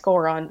is my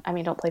score on, I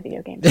mean, don't play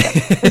video games,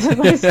 but this is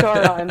my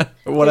score on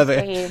whatever.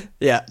 This game.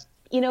 Yeah.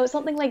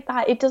 Something like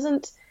that. It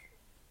doesn't,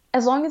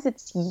 as long as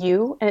it's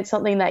you and it's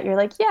something that you're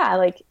like, yeah,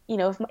 like,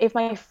 if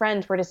my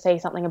friend were to say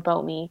something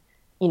about me,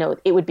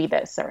 it would be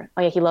this, or,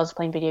 oh yeah, he loves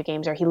playing video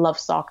games, or he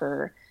loves soccer,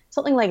 or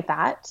something like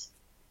that.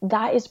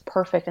 That is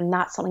perfect. And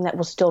that's something that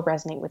will still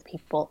resonate with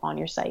people on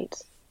your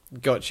site.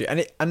 Gotcha.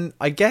 And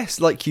I guess,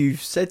 like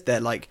you've said there,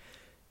 like,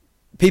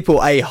 people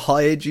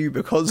hired you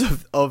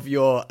because of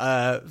your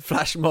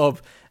flash mob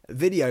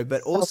video,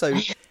 but also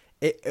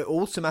it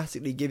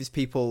automatically gives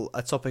people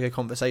a topic of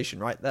conversation,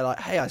 right? They're like,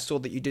 hey, I saw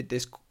that you did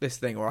this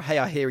thing, or hey,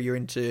 I hear you're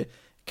into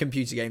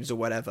computer games or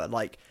whatever.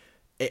 Like,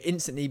 it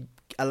instantly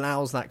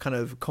allows that kind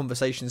of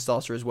conversation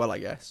starter as well, I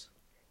guess.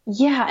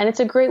 Yeah, and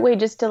it's a great way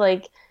just to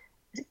like,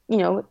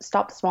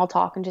 stop the small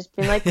talk and just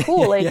be like,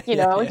 cool, like,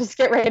 just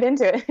get right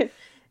into it.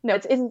 No,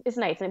 it's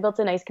nice, and it builds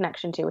a nice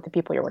connection too with the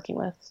people you're working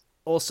with.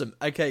 Awesome.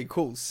 Okay,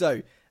 cool.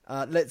 So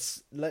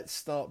let's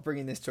start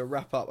bringing this to a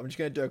wrap up. I'm just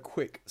going to do a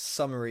quick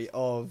summary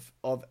of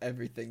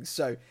everything.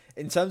 So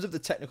in terms of the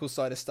technical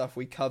side of stuff,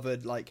 we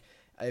covered like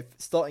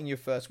starting your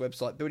first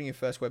website, building your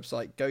first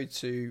website. Go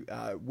to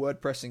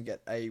WordPress and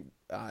get a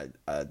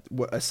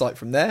site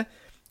from there.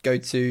 Go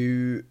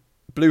to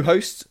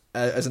Bluehost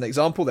as an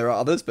example. There are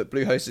others, but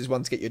Bluehost is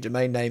one to get your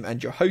domain name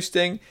and your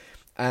hosting.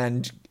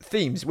 And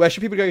themes. Where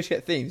should people go to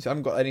get themes? I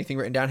haven't got anything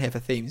written down here for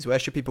themes. Where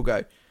should people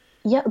go?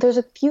 Yeah, there's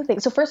a few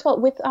things. So first of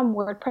all, with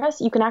WordPress,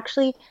 you can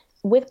actually,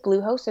 with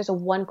Bluehost, there's a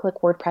one-click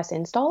WordPress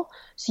install.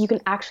 So you can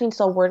actually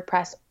install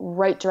WordPress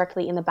right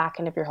directly in the back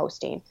end of your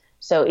hosting.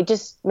 So it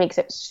just makes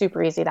it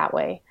super easy that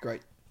way.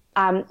 Great.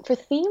 For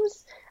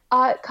themes,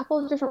 a couple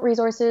of different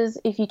resources.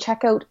 If you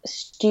check out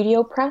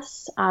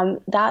StudioPress,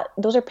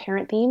 those are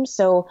parent themes.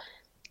 So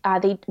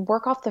they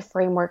work off the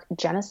framework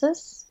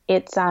Genesis.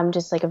 It's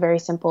just like a very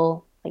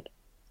simple like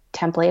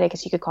template, I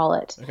guess you could call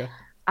it. Okay.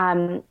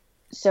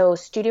 So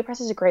StudioPress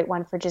is a great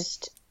one for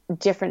just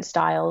different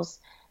styles.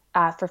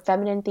 For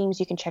feminine themes,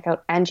 you can check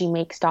out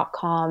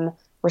angiemakes.com,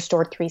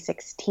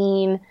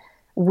 Restored316,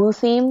 Woo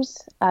Themes,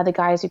 the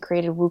guys who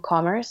created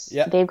WooCommerce.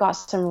 Yep. They've got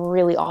some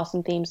really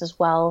awesome themes as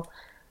well.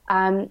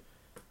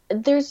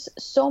 There's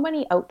so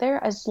many out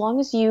there. As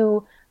long as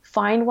you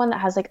find one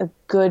that has like a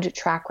good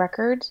track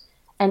record,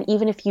 and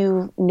even if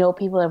you know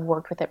people that have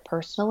worked with it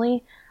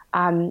personally,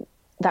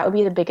 that would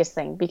be the biggest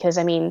thing. Because,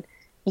 I mean,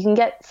 you can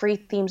get free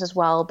themes as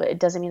well, but it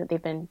doesn't mean that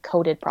they've been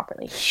coded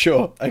properly.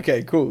 Sure.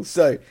 Okay, cool.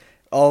 So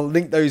I'll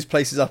link those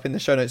places up in the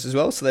show notes as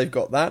well, so they've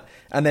got that.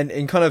 And then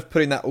in kind of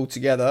putting that all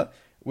together,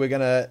 we're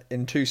going to,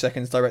 in 2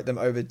 seconds, direct them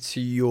over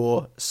to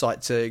your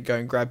site to go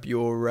and grab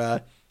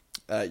your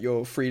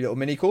free little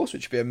mini course,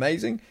 which would be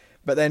amazing.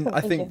 But then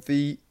I think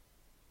the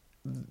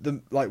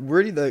like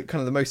really the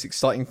kind of the most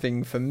exciting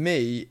thing for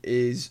me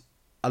is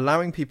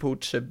allowing people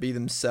to be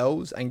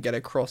themselves and get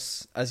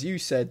across, as you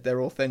said,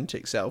 their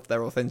authentic self,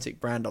 their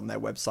authentic brand on their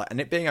website, and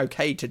it being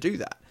okay to do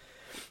that.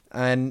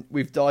 And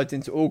we've dived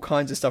into all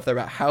kinds of stuff there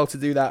about how to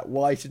do that,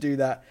 why to do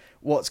that,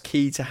 what's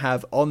key to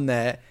have on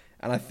there.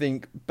 And I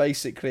think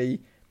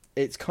basically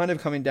it's kind of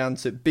coming down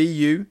to be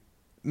you,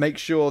 make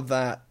sure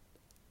that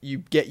you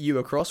get you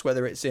across,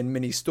 whether it's in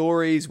mini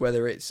stories,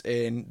 whether it's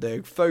in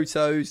the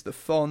photos, the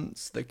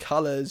fonts, the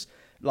colors,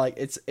 like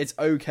it's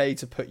okay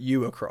to put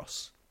you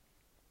across.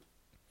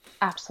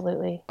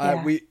 Absolutely.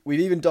 Yeah. We've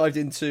even dived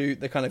into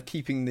the kind of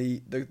keeping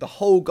the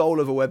whole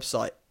goal of a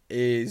website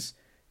is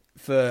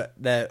for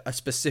a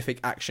specific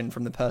action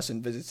from the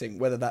person visiting,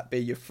 whether that be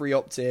your free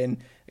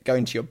opt-in,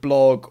 going to your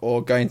blog,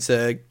 or going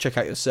to check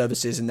out your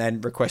services and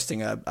then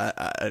requesting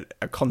a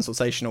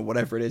consultation or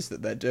whatever it is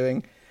that they're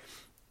doing.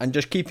 And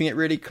just keeping it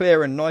really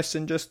clear and nice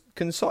and just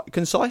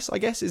concise, I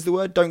guess is the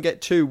word. Don't get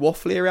too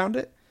waffly around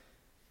it.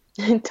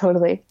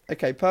 Totally.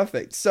 Okay,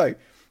 perfect. So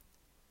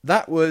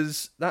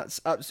that's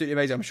absolutely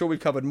amazing. I'm sure we've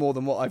covered more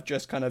than what I've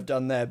just kind of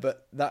done there,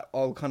 but that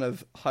I'll kind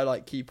of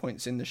highlight key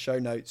points in the show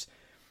notes.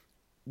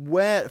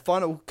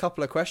 Final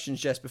couple of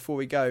questions, Jess, before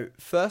we go.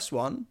 First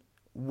one,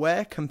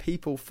 where can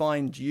people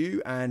find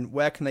you and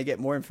where can they get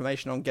more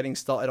information on getting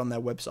started on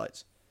their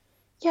websites?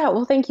 Yeah,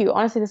 well, thank you.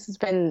 Honestly, this has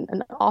been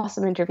an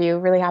awesome interview.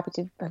 Really happy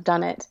to have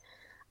done it.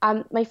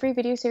 My free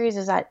video series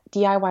is at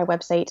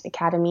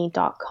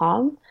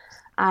DIYWebsiteAcademy.com.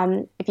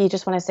 If you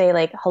just want to say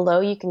like hello,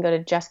 you can go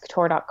to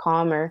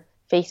jesscatorc.com or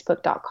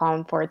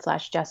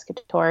facebook.com/Jess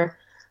Catorc.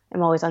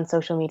 I'm always on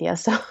social media,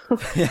 so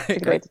it's a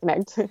great to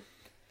connect.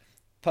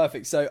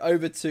 Perfect. So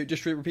over to,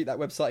 just repeat that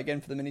website again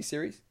for the mini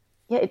series.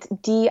 Yeah, it's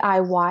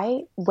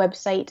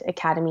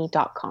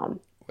DIYWebsiteAcademy.com.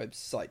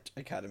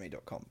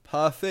 Websiteacademy.com.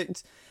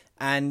 Perfect.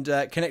 And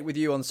connect with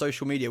you on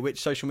social media.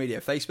 Which social media?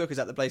 Facebook? Is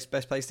that the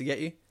best place to get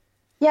you?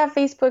 Yeah,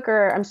 Facebook,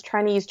 or I'm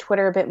trying to use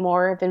Twitter a bit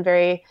more. I've been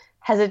very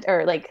hesitant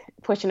or like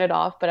pushing it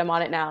off, but I'm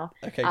on it now.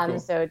 Okay, cool.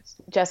 So it's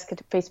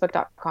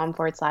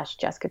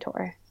facebook.com/Jess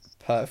Catorc.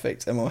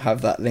 Perfect. And we'll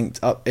have that linked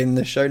up in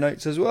the show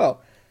notes as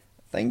well.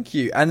 Thank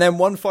you. And then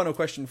one final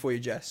question for you,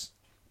 Jess,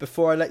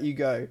 before I let you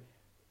go.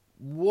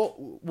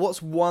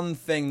 What's one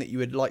thing that you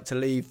would like to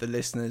leave the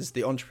listeners,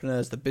 the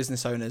entrepreneurs, the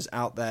business owners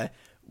out there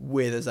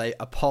with as a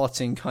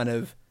parting kind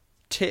of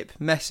tip,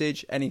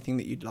 message, anything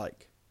that you'd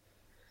like?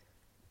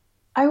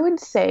 I would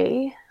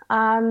say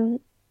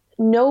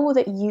know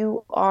that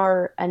you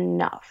are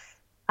enough.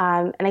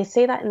 And I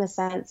say that in the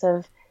sense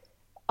of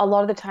a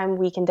lot of the time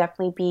we can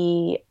definitely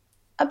be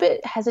a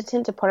bit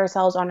hesitant to put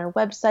ourselves on our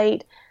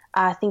website,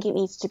 think it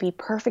needs to be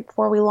perfect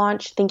before we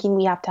launch, thinking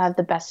we have to have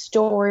the best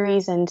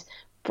stories and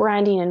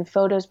branding and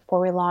photos before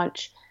we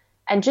launch,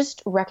 and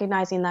just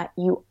recognizing that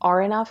you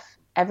are enough.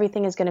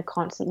 Everything is going to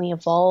constantly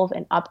evolve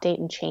and update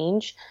and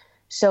change.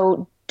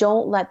 So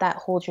don't let that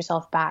hold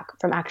yourself back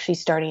from actually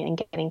starting and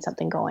getting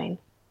something going.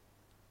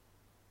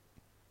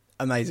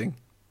 Amazing.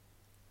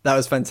 That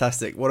was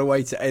fantastic. What a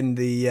way to end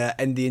the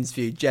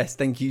interview. Jess,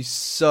 thank you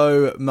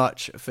so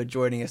much for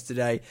joining us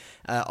today.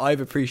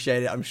 I've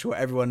appreciated it. I'm sure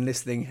everyone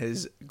listening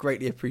has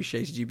greatly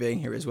appreciated you being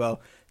here as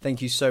well.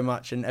 Thank you so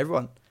much. And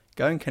everyone,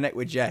 go and connect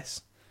with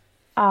Jess.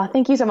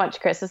 Thank you so much,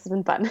 Chris. This has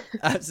been fun.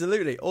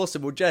 Absolutely.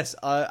 Awesome. Well, Jess,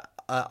 I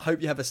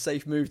hope you have a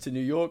safe move to New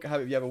York. I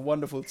hope you have a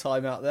wonderful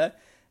time out there.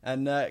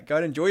 And go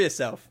and enjoy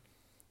yourself.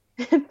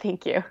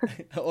 Thank you.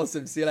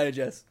 Awesome. See you later,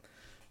 Jess.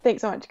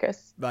 Thanks so much,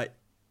 Chris. Bye.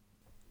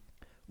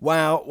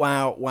 Wow,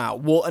 wow, wow.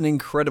 What an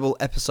incredible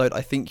episode.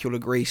 I think you'll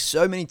agree.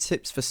 So many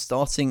tips for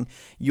starting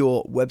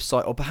your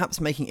website or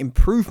perhaps making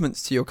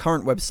improvements to your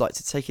current website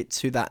to take it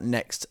to that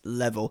next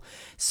level.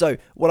 So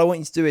what I want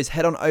you to do is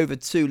head on over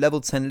to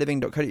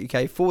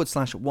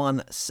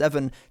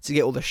level10living.co.uk/17 to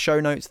get all the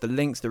show notes, the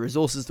links, the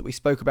resources that we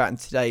spoke about in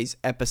today's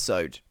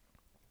episode.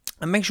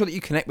 And make sure that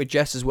you connect with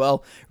Jess as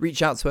well.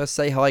 Reach out to her,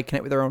 say hi,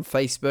 connect with her on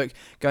Facebook,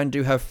 go and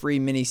do her free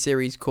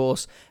mini-series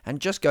course, and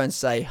just go and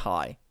say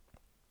hi.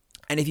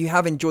 And if you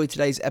have enjoyed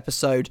today's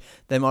episode,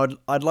 then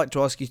I'd like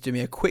to ask you to do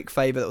me a quick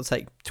favor that will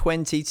take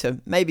 20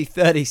 to maybe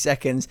 30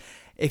 seconds.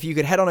 If you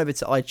could head on over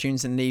to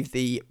iTunes and leave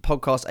the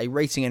podcast a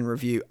rating and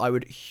review, I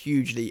would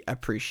hugely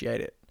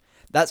appreciate it.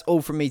 That's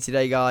all from me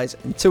today, guys.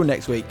 Until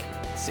next week,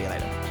 see you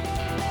later.